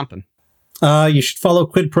always miss something. You should follow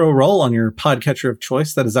Quid Pro Roll on your podcatcher of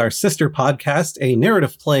choice. That is our sister podcast, a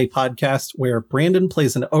narrative play podcast where Brandon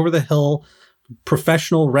plays an over-the-hill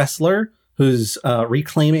professional wrestler who's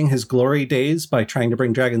reclaiming his glory days by trying to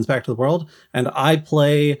bring dragons back to the world. And I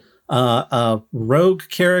play a rogue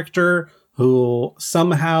character who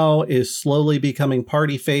somehow is slowly becoming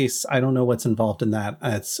party face. I don't know what's involved in that.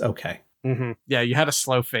 It's okay. Mm-hmm. Yeah, you had a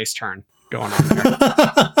slow face turn going on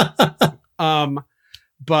there.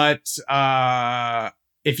 But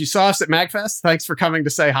if you saw us at MagFest, thanks for coming to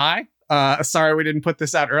say hi. Sorry we didn't put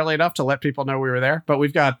this out early enough to let people know we were there, but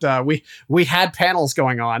we've got we had panels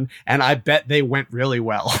going on, and I bet they went really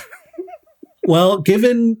well. Well,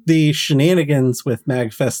 given the shenanigans with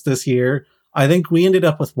MagFest this year, I think we ended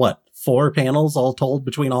up with 4 panels all told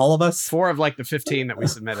between all of us? 4 of like the 15 that we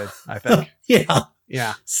submitted, I think. Yeah.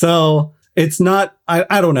 So it's not,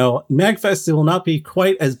 I don't know. MagFest will not be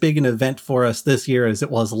quite as big an event for us this year as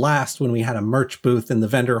it was last when we had a merch booth in the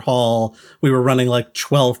vendor hall. We were running like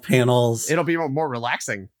 12 panels. It'll be more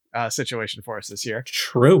relaxing situation for us this year.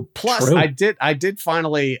 True. Plus, true. I did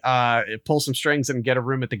finally pull some strings and get a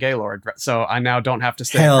room at the Gaylord, so I now don't have to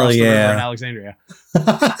stay Hell across the river yeah. in Alexandria,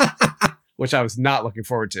 which I was not looking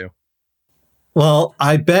forward to. Well,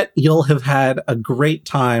 I bet you'll have had a great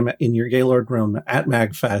time in your Gaylord room at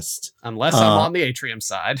MagFest. Unless I'm on the atrium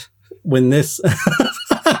side. When this...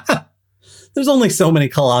 There's only so many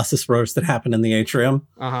Colossus roasts that happen in the atrium.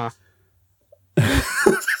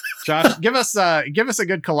 Josh, give us a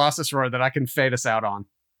good Colossus roar that I can fade us out on.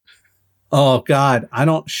 Oh God,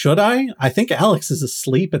 should I? I think Alex is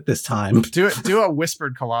asleep at this time. Do a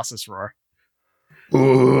whispered Colossus roar.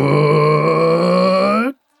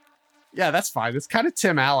 Yeah, that's fine. It's kind of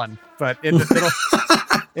Tim Allen, but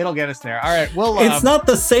it'll get us there. All right, it's not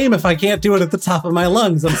the same if I can't do it at the top of my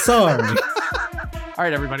lungs. I'm sorry. All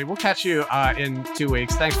right, everybody, we'll catch you in 2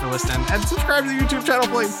 weeks. Thanks for listening, and subscribe to the YouTube channel,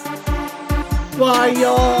 please. Bye,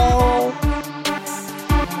 y'all.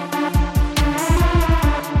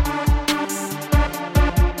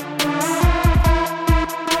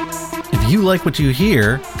 If you like what you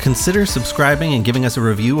hear, consider subscribing and giving us a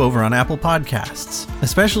review over on Apple Podcasts.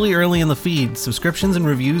 Especially early in the feed, subscriptions and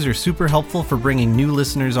reviews are super helpful for bringing new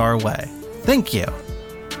listeners our way. Thank you.